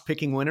house,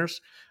 picking winners.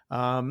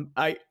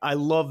 I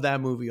love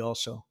that movie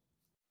also.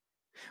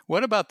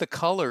 What about the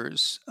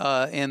colors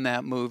in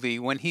that movie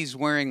when he's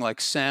wearing like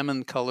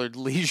salmon-colored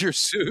leisure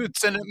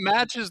suits and it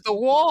matches the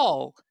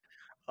wall?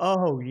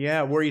 Oh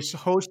yeah, where he's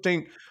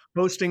hosting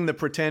the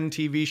pretend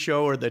TV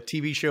show or the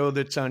TV show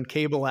that's on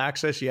cable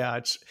access. Yeah,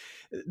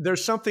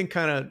 there's something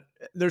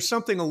there's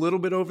something a little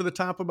bit over the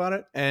top about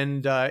it,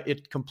 and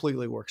it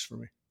completely works for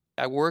me.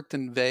 I worked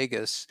in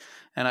Vegas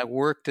and I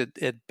worked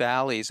at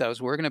Bally's. I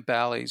was working at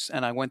Bally's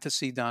and I went to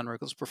see Don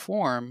Rickles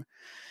perform.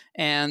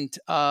 And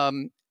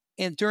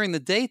during the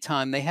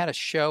daytime, they had a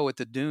show at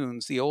the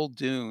Dunes, the old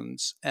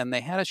Dunes, and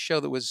they had a show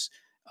that was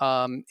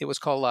It was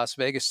called Las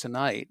Vegas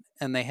Tonight,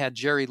 and they had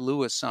Jerry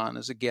Lewis on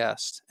as a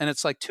guest, and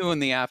it's like 2 in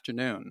the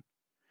afternoon.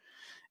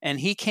 And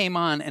he came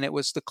on, and it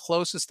was the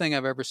closest thing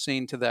I've ever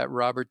seen to that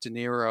Robert De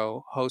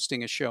Niro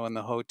hosting a show in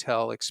the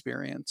hotel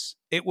experience.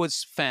 It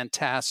was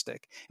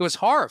fantastic. It was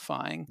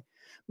horrifying,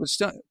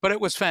 but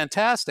it was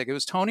fantastic. It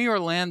was Tony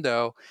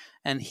Orlando,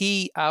 and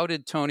he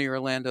outed Tony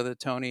Orlando that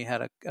Tony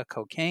had a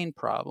cocaine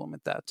problem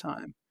at that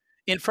time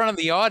in front of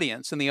the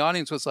audience. And the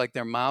audience was like,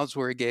 their mouths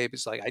were agape.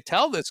 It's like, I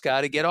tell this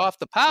guy to get off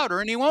the powder,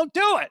 and he won't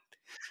do it.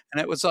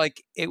 And it was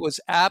like, it was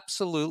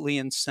absolutely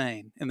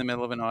insane in the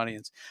middle of an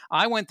audience.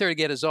 I went there to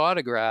get his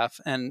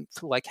autograph, and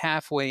like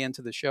halfway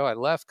into the show, I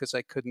left because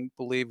I couldn't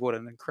believe what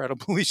an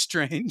incredibly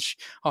strange,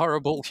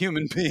 horrible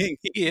human being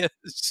he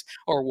is,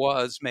 or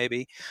was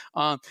maybe.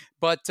 Um,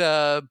 but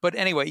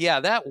anyway, yeah,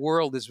 that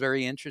world is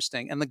very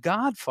interesting. And The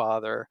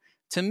Godfather,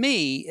 to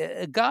me,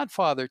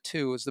 Godfather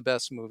 2 is the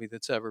best movie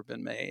that's ever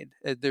been made.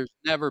 There's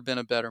never been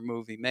a better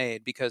movie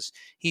made because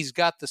he's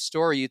got the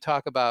story. You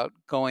talk about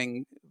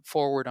going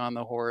forward on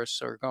the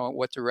horse or going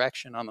what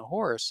direction on the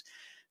horse.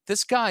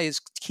 This guy is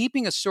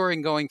keeping a story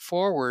and going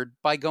forward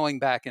by going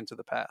back into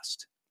the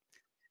past.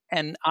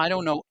 And I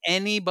don't know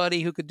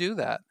anybody who could do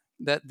that.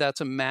 That's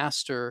a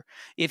master.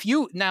 If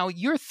you now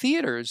your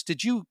theaters,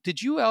 did you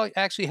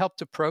actually help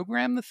to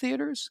program the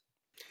theaters?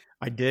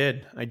 I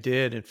did. I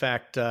did. In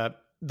fact,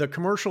 the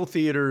commercial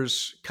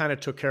theaters kind of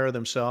took care of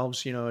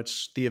themselves. You know,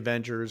 it's the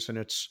Avengers and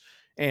it's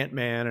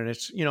Ant-Man and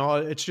it's, you know,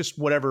 it's just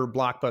whatever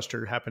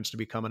blockbuster happens to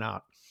be coming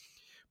out.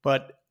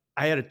 But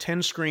I had a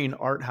 10 screen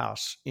art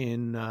house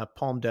in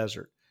Palm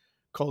Desert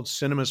called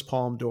Cinemas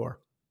Palm Door.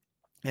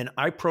 And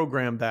I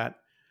programmed that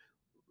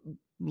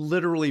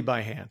literally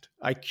by hand.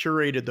 I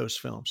curated those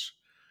films.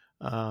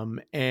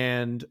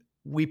 And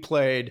we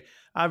played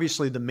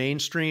obviously the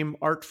mainstream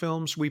art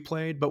films we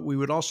played, but we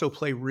would also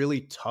play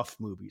really tough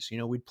movies. You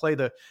know, we'd play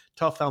the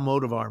tough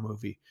Almodovar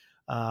movie,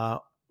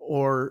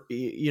 or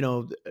you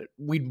know,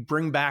 we'd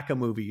bring back a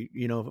movie,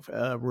 you know,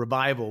 a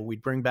revival.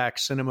 We'd bring back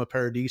Cinema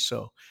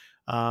Paradiso,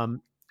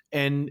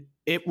 and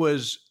it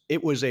was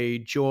a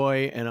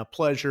joy and a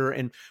pleasure.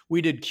 And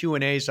we did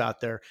Q&As out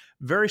there,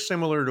 very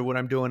similar to what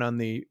I'm doing on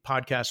the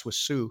podcast with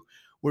Sue,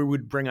 where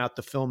we'd bring out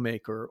the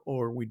filmmaker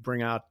or we'd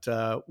bring out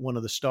one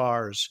of the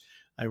stars.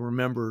 I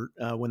remember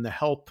when The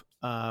Help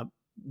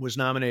was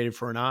nominated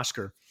for an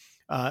Oscar,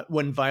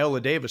 when Viola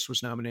Davis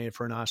was nominated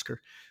for an Oscar,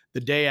 the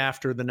day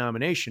after the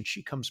nomination,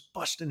 she comes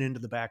busting into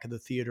the back of the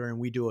theater and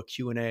we do a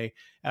Q&A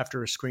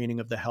after a screening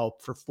of The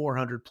Help for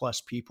 400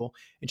 plus people.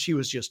 And she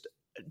was just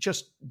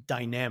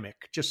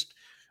dynamic, just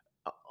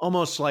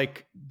almost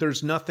like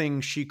there's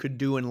nothing she could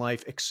do in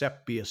life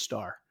except be a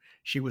star.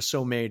 She was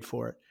so made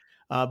for it.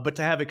 But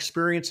to have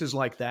experiences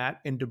like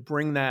that and to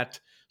bring that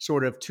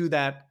sort of to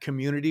that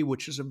community,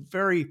 which is a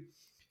very,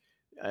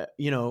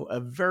 a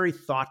very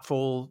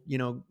thoughtful,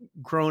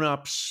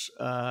 grown-ups,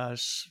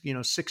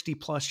 60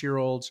 plus year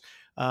olds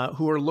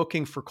who are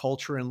looking for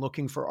culture and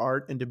looking for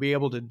art, and to be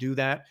able to do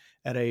that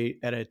at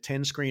a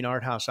 10 screen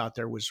art house out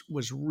there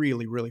was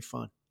really, really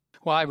fun.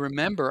 Well, I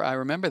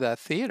remember that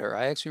theater.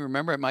 I actually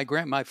remember it.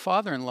 My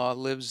father-in-law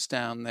lives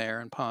down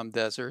there in Palm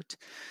Desert,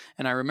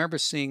 and I remember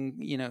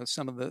seeing,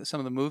 some of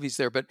the movies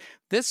there. But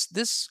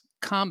this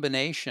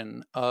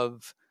combination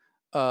of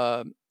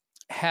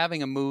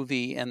having a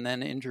movie and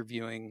then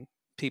interviewing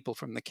people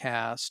from the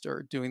cast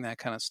or doing that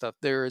kind of stuff,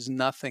 there is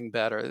nothing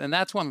better. And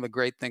that's one of the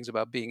great things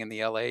about being in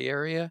the LA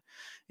area,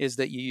 is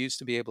that you used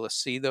to be able to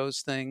see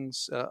those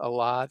things a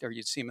lot, or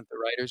you'd see them at the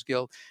Writers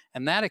Guild.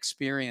 And that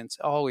experience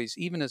always,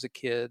 even as a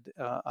kid,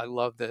 I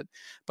loved it.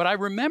 But I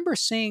remember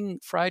seeing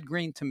Fried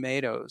Green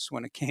Tomatoes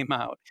when it came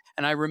out.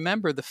 And I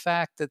remember the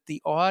fact that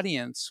the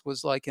audience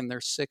was like in their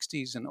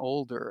 60s and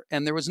older,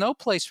 and there was no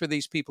place for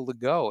these people to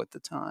go at the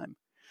time.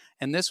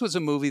 And this was a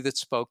movie that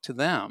spoke to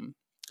them.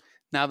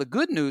 Now, the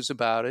good news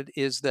about it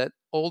is that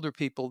older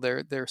people,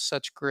 they're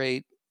such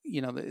great,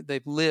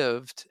 they've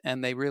lived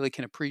and they really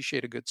can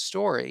appreciate a good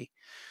story.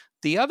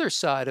 The other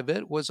side of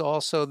it was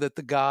also that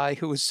the guy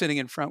who was sitting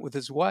in front with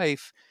his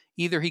wife,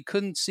 either he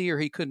couldn't see or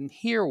he couldn't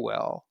hear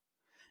well.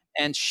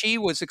 And she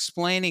was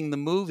explaining the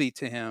movie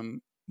to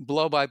him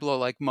blow by blow,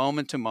 like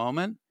moment to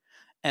moment.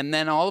 And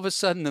then all of a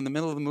sudden in the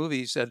middle of the movie,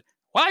 he said,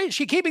 "Why is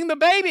she keeping the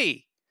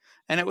baby?"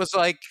 And it was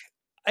like,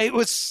 it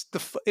was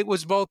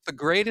both the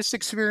greatest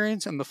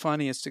experience and the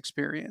funniest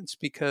experience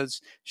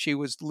because she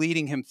was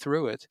leading him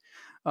through it.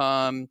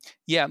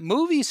 Yeah,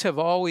 movies have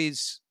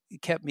always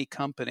kept me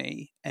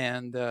company,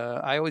 and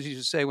I always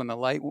used to say when the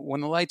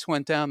lights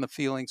went down, the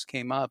feelings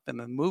came up. And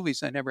the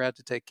movies, I never had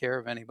to take care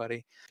of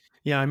anybody.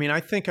 Yeah, I mean,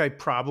 I think I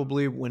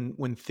probably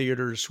when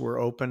theaters were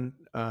open,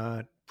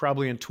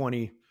 probably in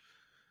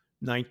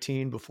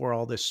 2019 before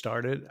all this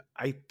started,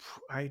 I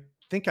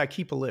think I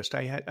keep a list.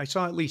 I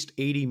saw at least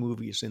 80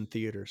 movies in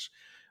theaters.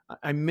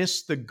 I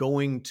miss the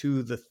going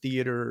to the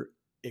theater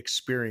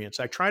experience.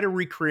 I try to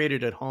recreate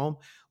it at home.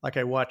 Like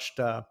I watched,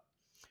 what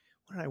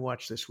did I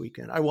watch this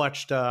weekend? I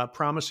watched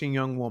Promising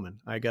Young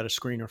Woman. I got a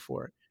screener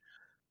for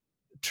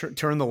it.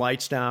 Turned the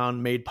lights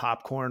down, made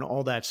popcorn,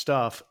 all that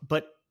stuff.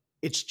 But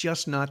it's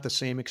just not the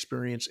same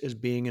experience as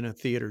being in a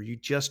theater. You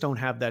just don't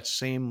have that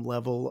same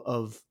level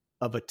of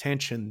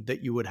attention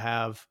that you would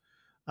have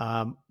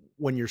um,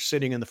 when you're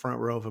sitting in the front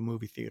row of a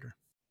movie theater.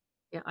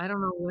 Yeah, I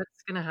don't know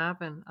what's gonna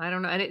happen. I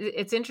don't know, and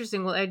it's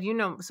interesting. Well, Ed,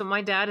 so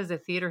my dad is a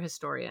theater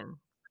historian.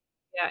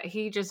 Yeah,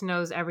 he just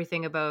knows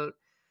everything about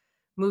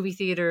movie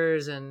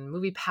theaters and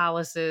movie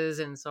palaces,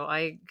 and so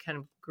I kind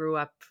of grew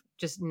up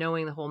just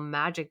knowing the whole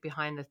magic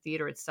behind the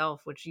theater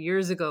itself, which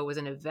years ago was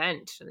an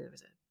event. There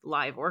was a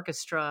live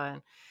orchestra,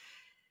 and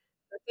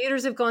the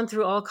theaters have gone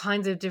through all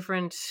kinds of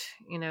different,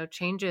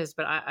 changes.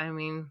 But I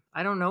mean,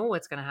 I don't know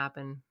what's going to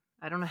happen.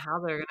 I don't know how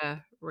they're going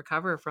to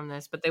recover from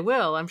this, but they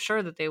will. I'm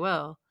sure that they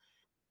will.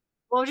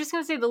 Well, I was just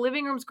going to say the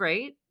living room's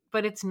great,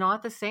 but it's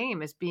not the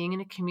same as being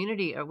in a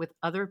community or with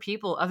other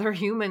people, other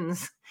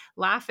humans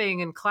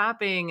laughing and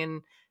clapping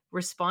and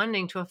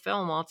responding to a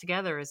film all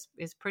together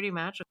is pretty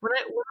magical. When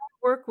I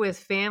work with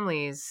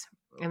families,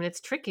 I mean,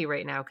 it's tricky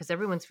right now because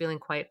everyone's feeling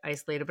quite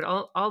isolated,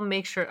 but I'll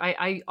make sure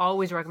I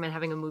always recommend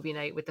having a movie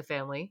night with the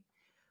family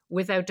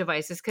without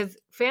devices because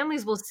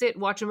families will sit,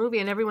 watch a movie,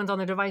 and everyone's on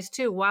their device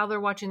too while they're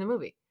watching the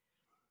movie.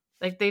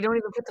 Like they don't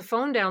even put the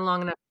phone down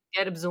long enough to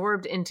get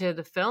absorbed into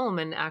the film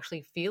and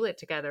actually feel it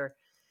together.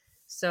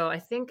 So I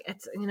think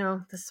it's,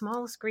 the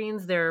small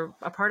screens, they're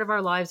a part of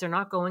our lives. They're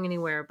not going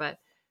anywhere, but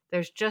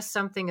there's just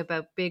something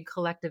about big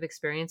collective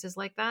experiences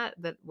like that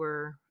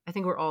I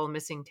think we're all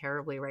missing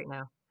terribly right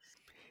now.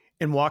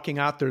 And walking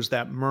out, there's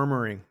that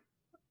murmuring.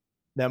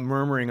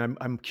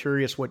 I'm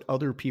curious what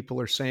other people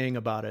are saying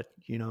about it.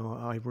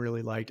 I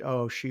really liked,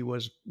 oh, she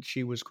was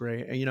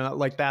great. And,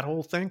 like that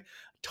whole thing,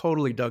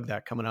 totally dug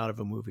that coming out of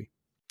a movie.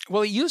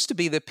 Well, it used to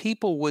be that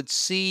people would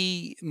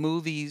see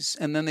movies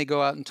and then they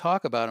go out and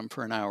talk about them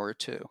for an hour or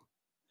two.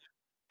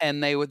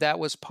 And that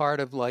was part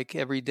of like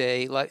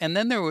everyday, like, and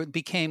then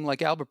became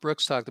like Albert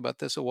Brooks talked about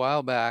this a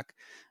while back.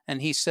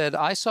 And he said,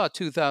 I saw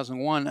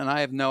 2001 and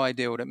I have no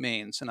idea what it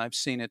means. And I've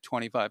seen it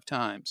 25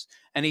 times.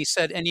 And he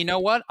said, and you know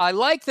what? I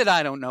like that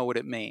I don't know what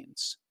it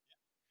means.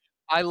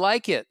 I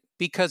like it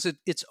because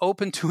it's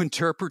open to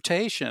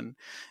interpretation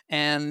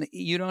and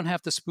you don't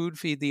have to spoon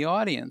feed the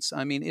audience.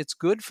 I mean, it's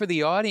good for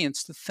the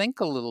audience to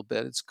think a little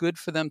bit. It's good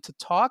for them to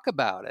talk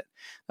about it.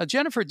 Now,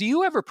 Jennifer,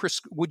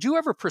 would you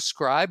ever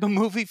prescribe a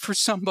movie for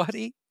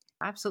somebody?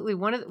 Absolutely.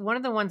 One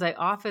of the ones I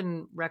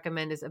often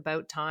recommend is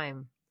About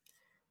Time,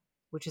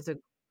 which is a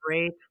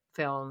great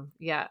film.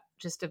 Yeah,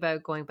 just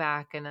about going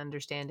back and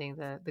understanding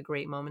the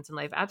great moments in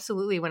life.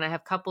 Absolutely. When I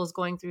have couples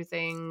going through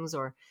things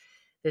or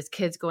there's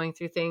kids going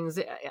through things,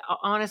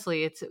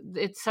 honestly,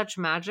 it's such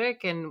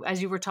magic. And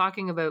as you were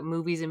talking about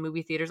movies and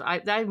movie theaters,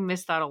 I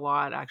miss that a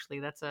lot.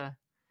 Actually,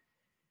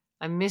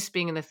 I miss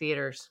being in the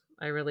theaters.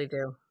 I really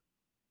do.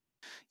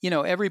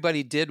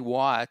 Everybody did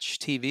watch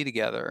TV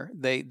together.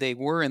 They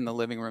were in the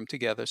living room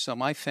together. So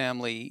my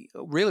family,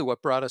 really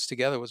what brought us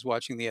together was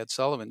watching the Ed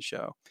Sullivan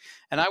Show.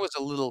 And I was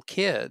a little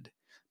kid,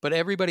 but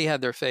everybody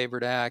had their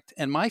favorite act.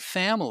 And my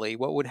family,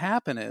 what would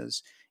happen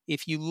is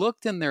if you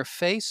looked in their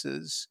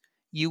faces,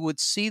 you would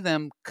see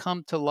them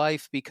come to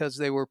life because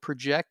they were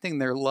projecting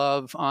their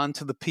love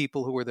onto the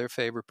people who were their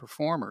favorite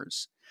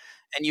performers.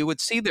 And you would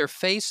see their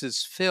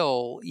faces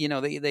fill,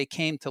 they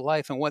came to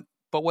life.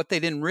 But what they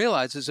didn't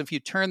realize is if you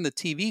turn the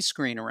TV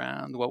screen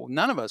around, what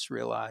none of us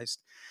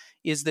realized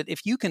is that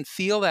if you can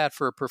feel that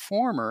for a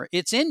performer,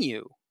 it's in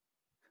you.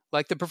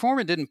 Like the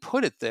performer didn't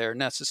put it there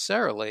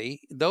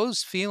necessarily.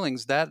 Those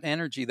feelings, that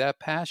energy, that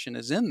passion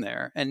is in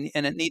there and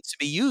it needs to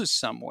be used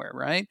somewhere,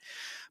 right?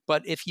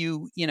 But if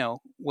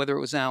whether it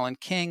was Alan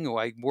King, who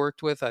I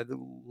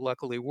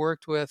luckily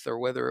worked with, or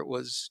whether it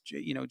was,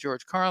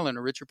 George Carlin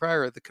or Richard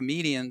Pryor, or the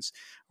comedians,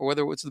 or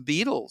whether it was the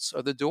Beatles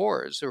or the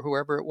Doors or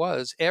whoever it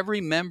was, every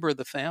member of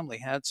the family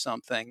had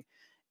something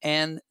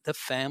and the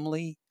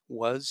family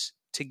was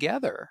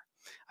together.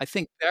 I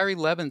think Barry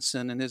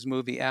Levinson in his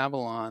movie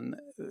Avalon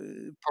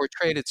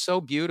portrayed it so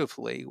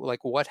beautifully.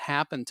 Like what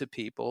happened to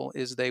people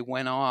is they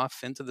went off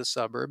into the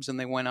suburbs and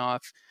they went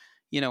off,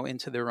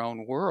 into their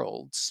own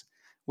worlds,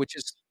 which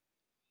is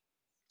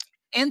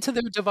into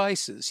their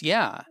devices.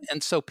 Yeah.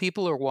 And so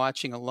people are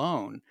watching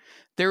alone.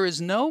 There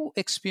is no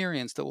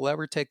experience that will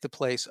ever take the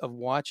place of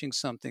watching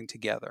something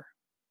together.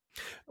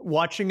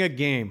 Watching a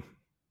game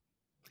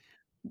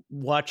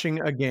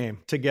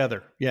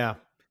together. Yeah.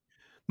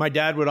 My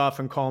dad would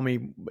often call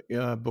me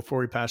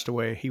before he passed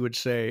away. He would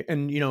say,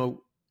 and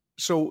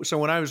so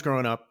when I was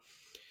growing up,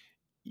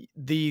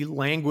 the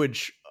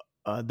language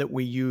that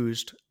we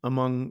used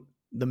among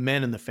the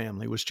men in the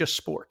family was just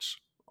sports.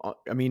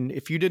 I mean,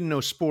 if you didn't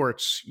know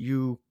sports,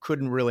 you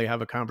couldn't really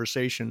have a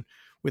conversation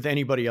with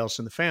anybody else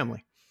in the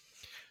family.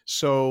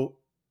 So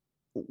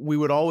we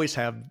would always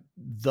have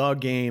the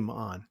game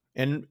on.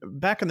 And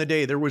back in the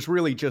day, there was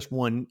really just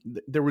one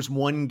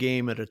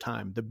game at a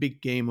time, the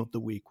big game of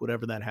the week,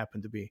 whatever that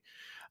happened to be.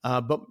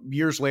 But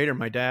years later,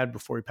 my dad,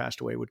 before he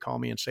passed away, would call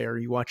me and say, "Are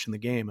you watching the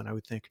game?" And I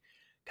would think,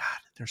 God,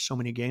 there's so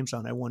many games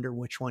on. I wonder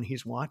which one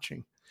he's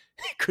watching.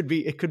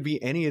 It could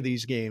be any of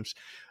these games.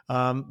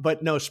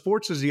 But no,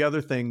 sports is the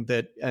other thing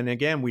that, and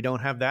again, we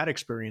don't have that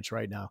experience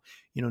right now.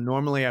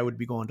 Normally I would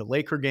be going to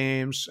Laker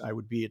games, I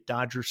would be at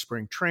Dodger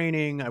spring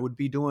training, I would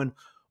be doing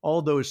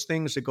all those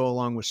things that go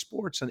along with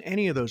sports, and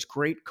any of those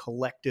great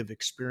collective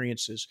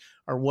experiences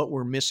are what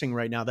we're missing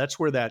right now. That's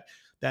where that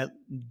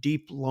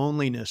deep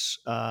loneliness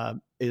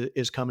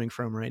is coming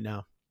from right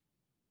now.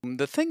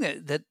 The thing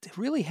that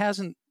really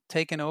hasn't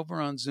taken over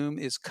on Zoom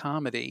is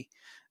comedy.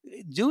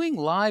 Doing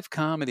live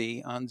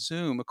comedy on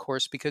Zoom, of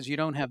course, because you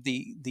don't have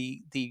the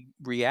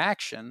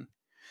reaction,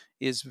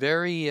 is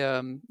very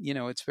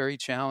it's very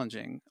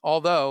challenging.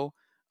 Although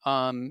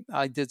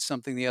I did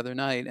something the other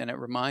night, and it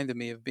reminded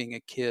me of being a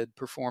kid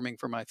performing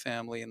for my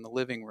family in the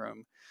living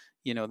room.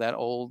 That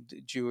old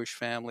Jewish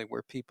family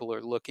where people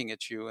are looking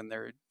at you and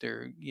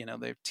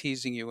they're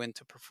teasing you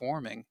into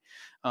performing.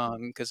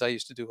 Because I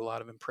used to do a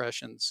lot of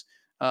impressions.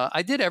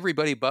 I did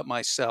everybody but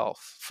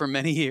myself for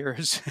many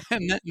years,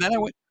 and then I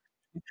went.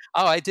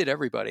 Oh, I did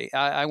everybody.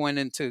 I went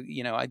into,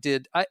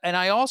 and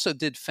I also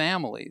did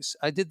families.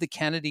 I did the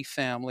Kennedy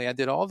family. I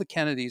did all the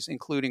Kennedys,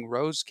 including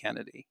Rose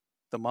Kennedy,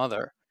 the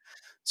mother.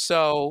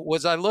 So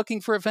was I looking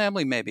for a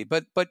family? Maybe,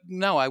 but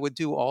no, I would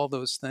do all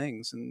those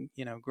things. And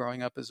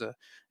growing up as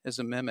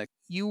a mimic,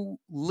 you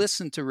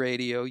listened to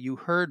radio, you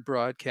heard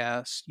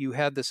broadcasts, you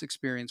had this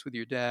experience with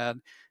your dad,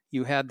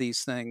 you had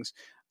these things.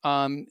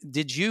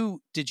 Did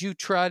you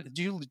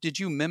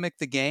mimic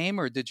the game,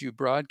 or did you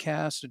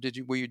broadcast, or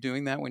were you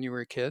doing that when you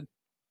were a kid?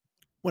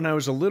 When I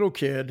was a little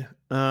kid,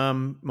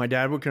 my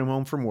dad would come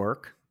home from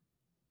work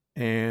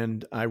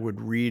and I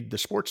would read the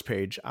sports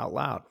page out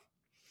loud.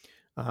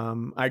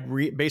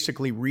 I'd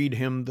basically read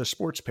him the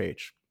sports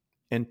page.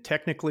 And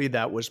technically,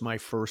 that was my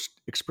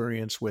first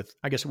experience with,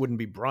 I guess it wouldn't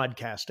be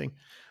broadcasting,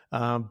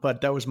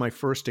 but that was my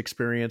first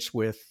experience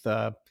with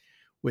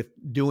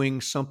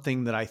doing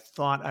something that I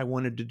thought I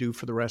wanted to do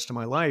for the rest of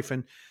my life.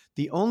 And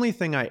the only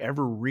thing I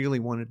ever really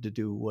wanted to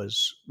do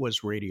was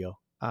radio.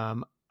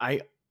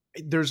 I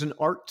There's an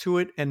art to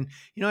it, and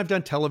I've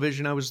done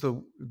television. I was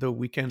the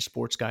weekend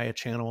sports guy at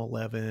Channel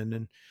 11,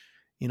 and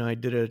I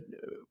did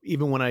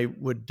even when I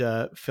would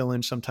fill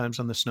in sometimes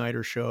on the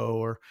Snyder Show,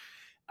 or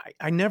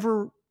I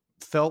never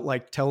felt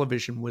like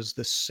television was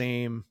the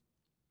same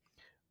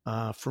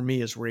for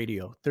me as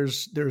radio.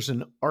 There's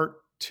an art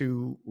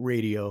to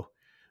radio,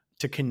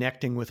 to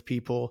connecting with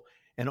people,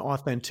 and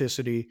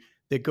authenticity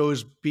that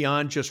goes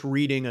beyond just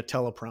reading a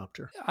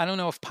teleprompter. I don't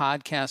know if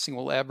podcasting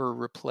will ever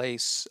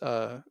replace,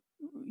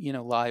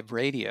 live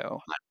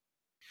radio.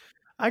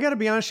 I got to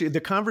be honest with you,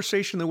 the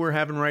conversation that we're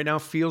having right now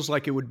feels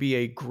like it would be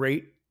a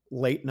great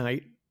late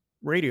night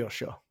radio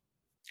show.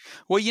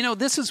 Well,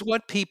 this is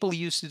what people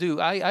used to do.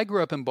 I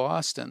grew up in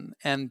Boston,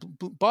 and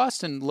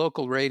Boston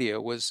local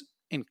radio was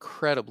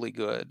incredibly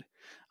good.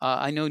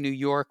 I know New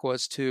York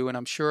was too, and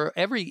I'm sure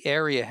every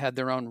area had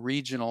their own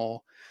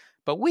regional,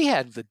 but we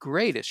had the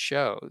greatest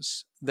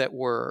shows that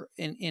were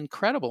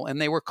incredible.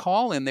 And they were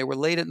call-in, they were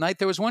late at night.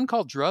 There was one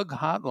called Drug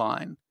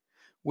Hotline,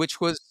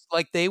 which was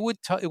like it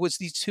was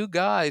these two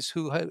guys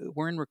who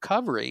were in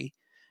recovery,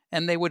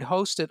 and they would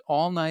host it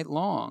all night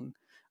long.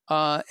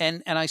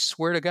 And I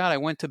swear to God, I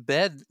went to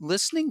bed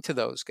listening to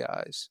those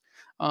guys.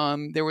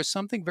 There was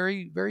something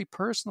very, very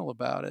personal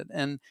about it,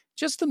 and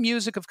just the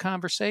music of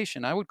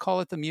conversation. I would call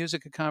it the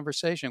music of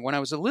conversation. When I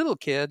was a little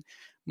kid,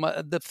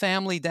 the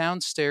family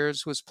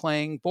downstairs was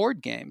playing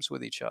board games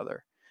with each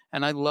other,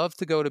 and I loved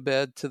to go to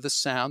bed to the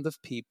sound of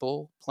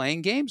people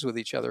playing games with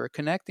each other, or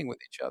connecting with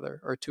each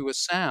other, or to a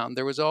sound.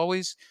 There was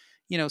always,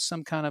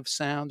 some kind of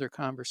sound or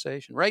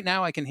conversation. Right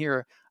now, I can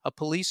hear a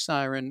police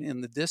siren in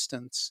the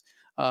distance.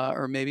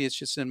 Or maybe it's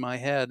just in my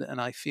head,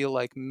 and I feel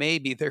like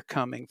maybe they're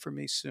coming for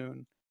me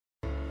soon.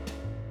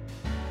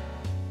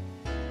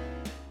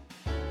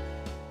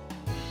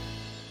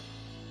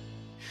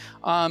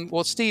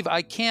 Well, Steve,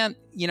 I can't.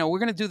 We're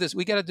going to do this.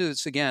 We got to do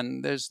this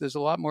again. There's a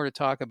lot more to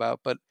talk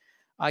about, but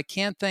I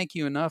can't thank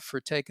you enough for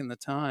taking the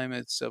time.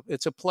 It's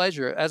a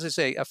pleasure. As I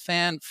say, a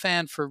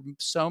fan for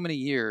so many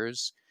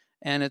years,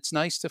 and it's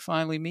nice to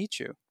finally meet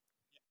you.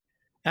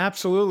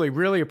 Absolutely.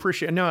 Really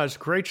appreciate it. No, it's a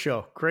great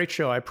show. Great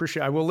show.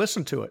 I will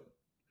listen to it.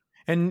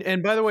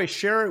 And by the way,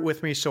 share it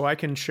with me so I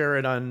can share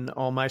it on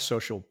all my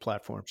social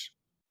platforms.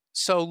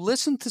 So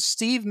listen to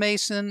Steve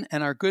Mason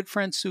and our good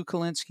friend Sue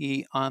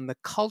Kalinsky on the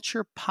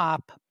Culture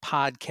Pop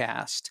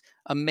podcast.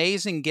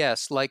 Amazing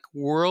guests, like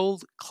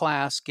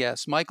world-class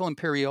guests, Michael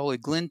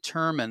Imperioli, Glenn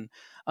Turman,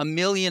 a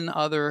million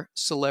other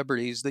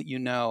celebrities that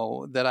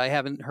that I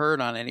haven't heard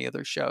on any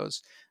other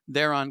shows.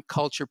 They're on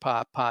Culture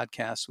Pop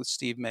podcast with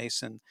Steve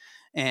Mason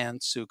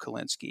and Sue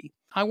Kalinsky.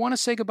 I want to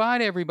say goodbye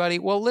to everybody.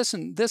 Well,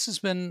 listen, this has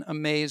been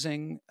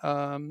amazing.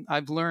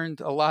 I've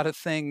learned a lot of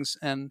things,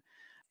 and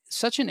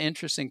such an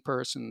interesting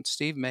person,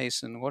 Steve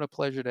Mason. What a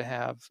pleasure to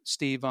have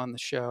Steve on the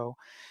show.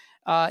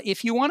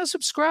 If you want to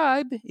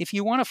subscribe, if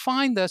you want to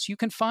find us, you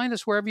can find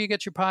us wherever you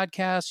get your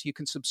podcasts. You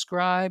can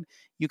subscribe.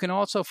 You can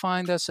also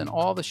find us in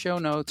all the show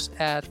notes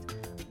at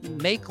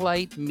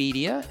Makelight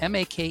Media,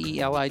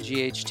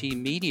 MAKELIGHT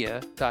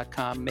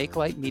media.com,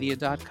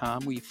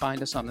 makelightmedia.com, where you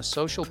find us on the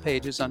social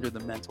pages under the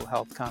Mental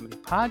Health Comedy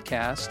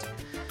Podcast.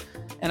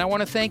 And I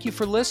want to thank you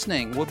for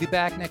listening. We'll be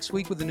back next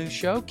week with a new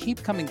show.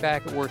 Keep coming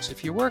back. It works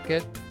if you work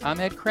it. I'm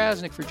Ed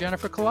Krasnick for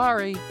Jennifer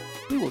Kalari.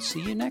 We will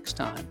see you next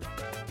time.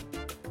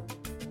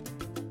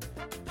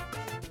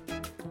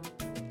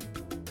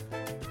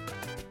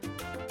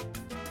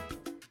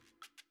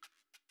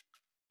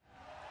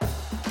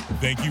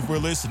 Thank you for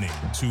listening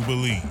to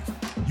Believe.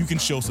 You can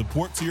show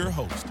support to your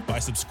host by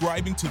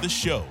subscribing to the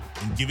show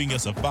and giving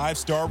us a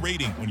 5-star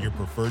rating on your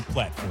preferred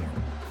platform.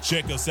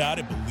 Check us out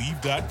at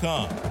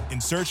Believe.com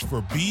and search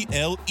for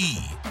BLEAV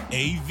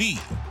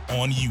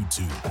on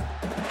YouTube.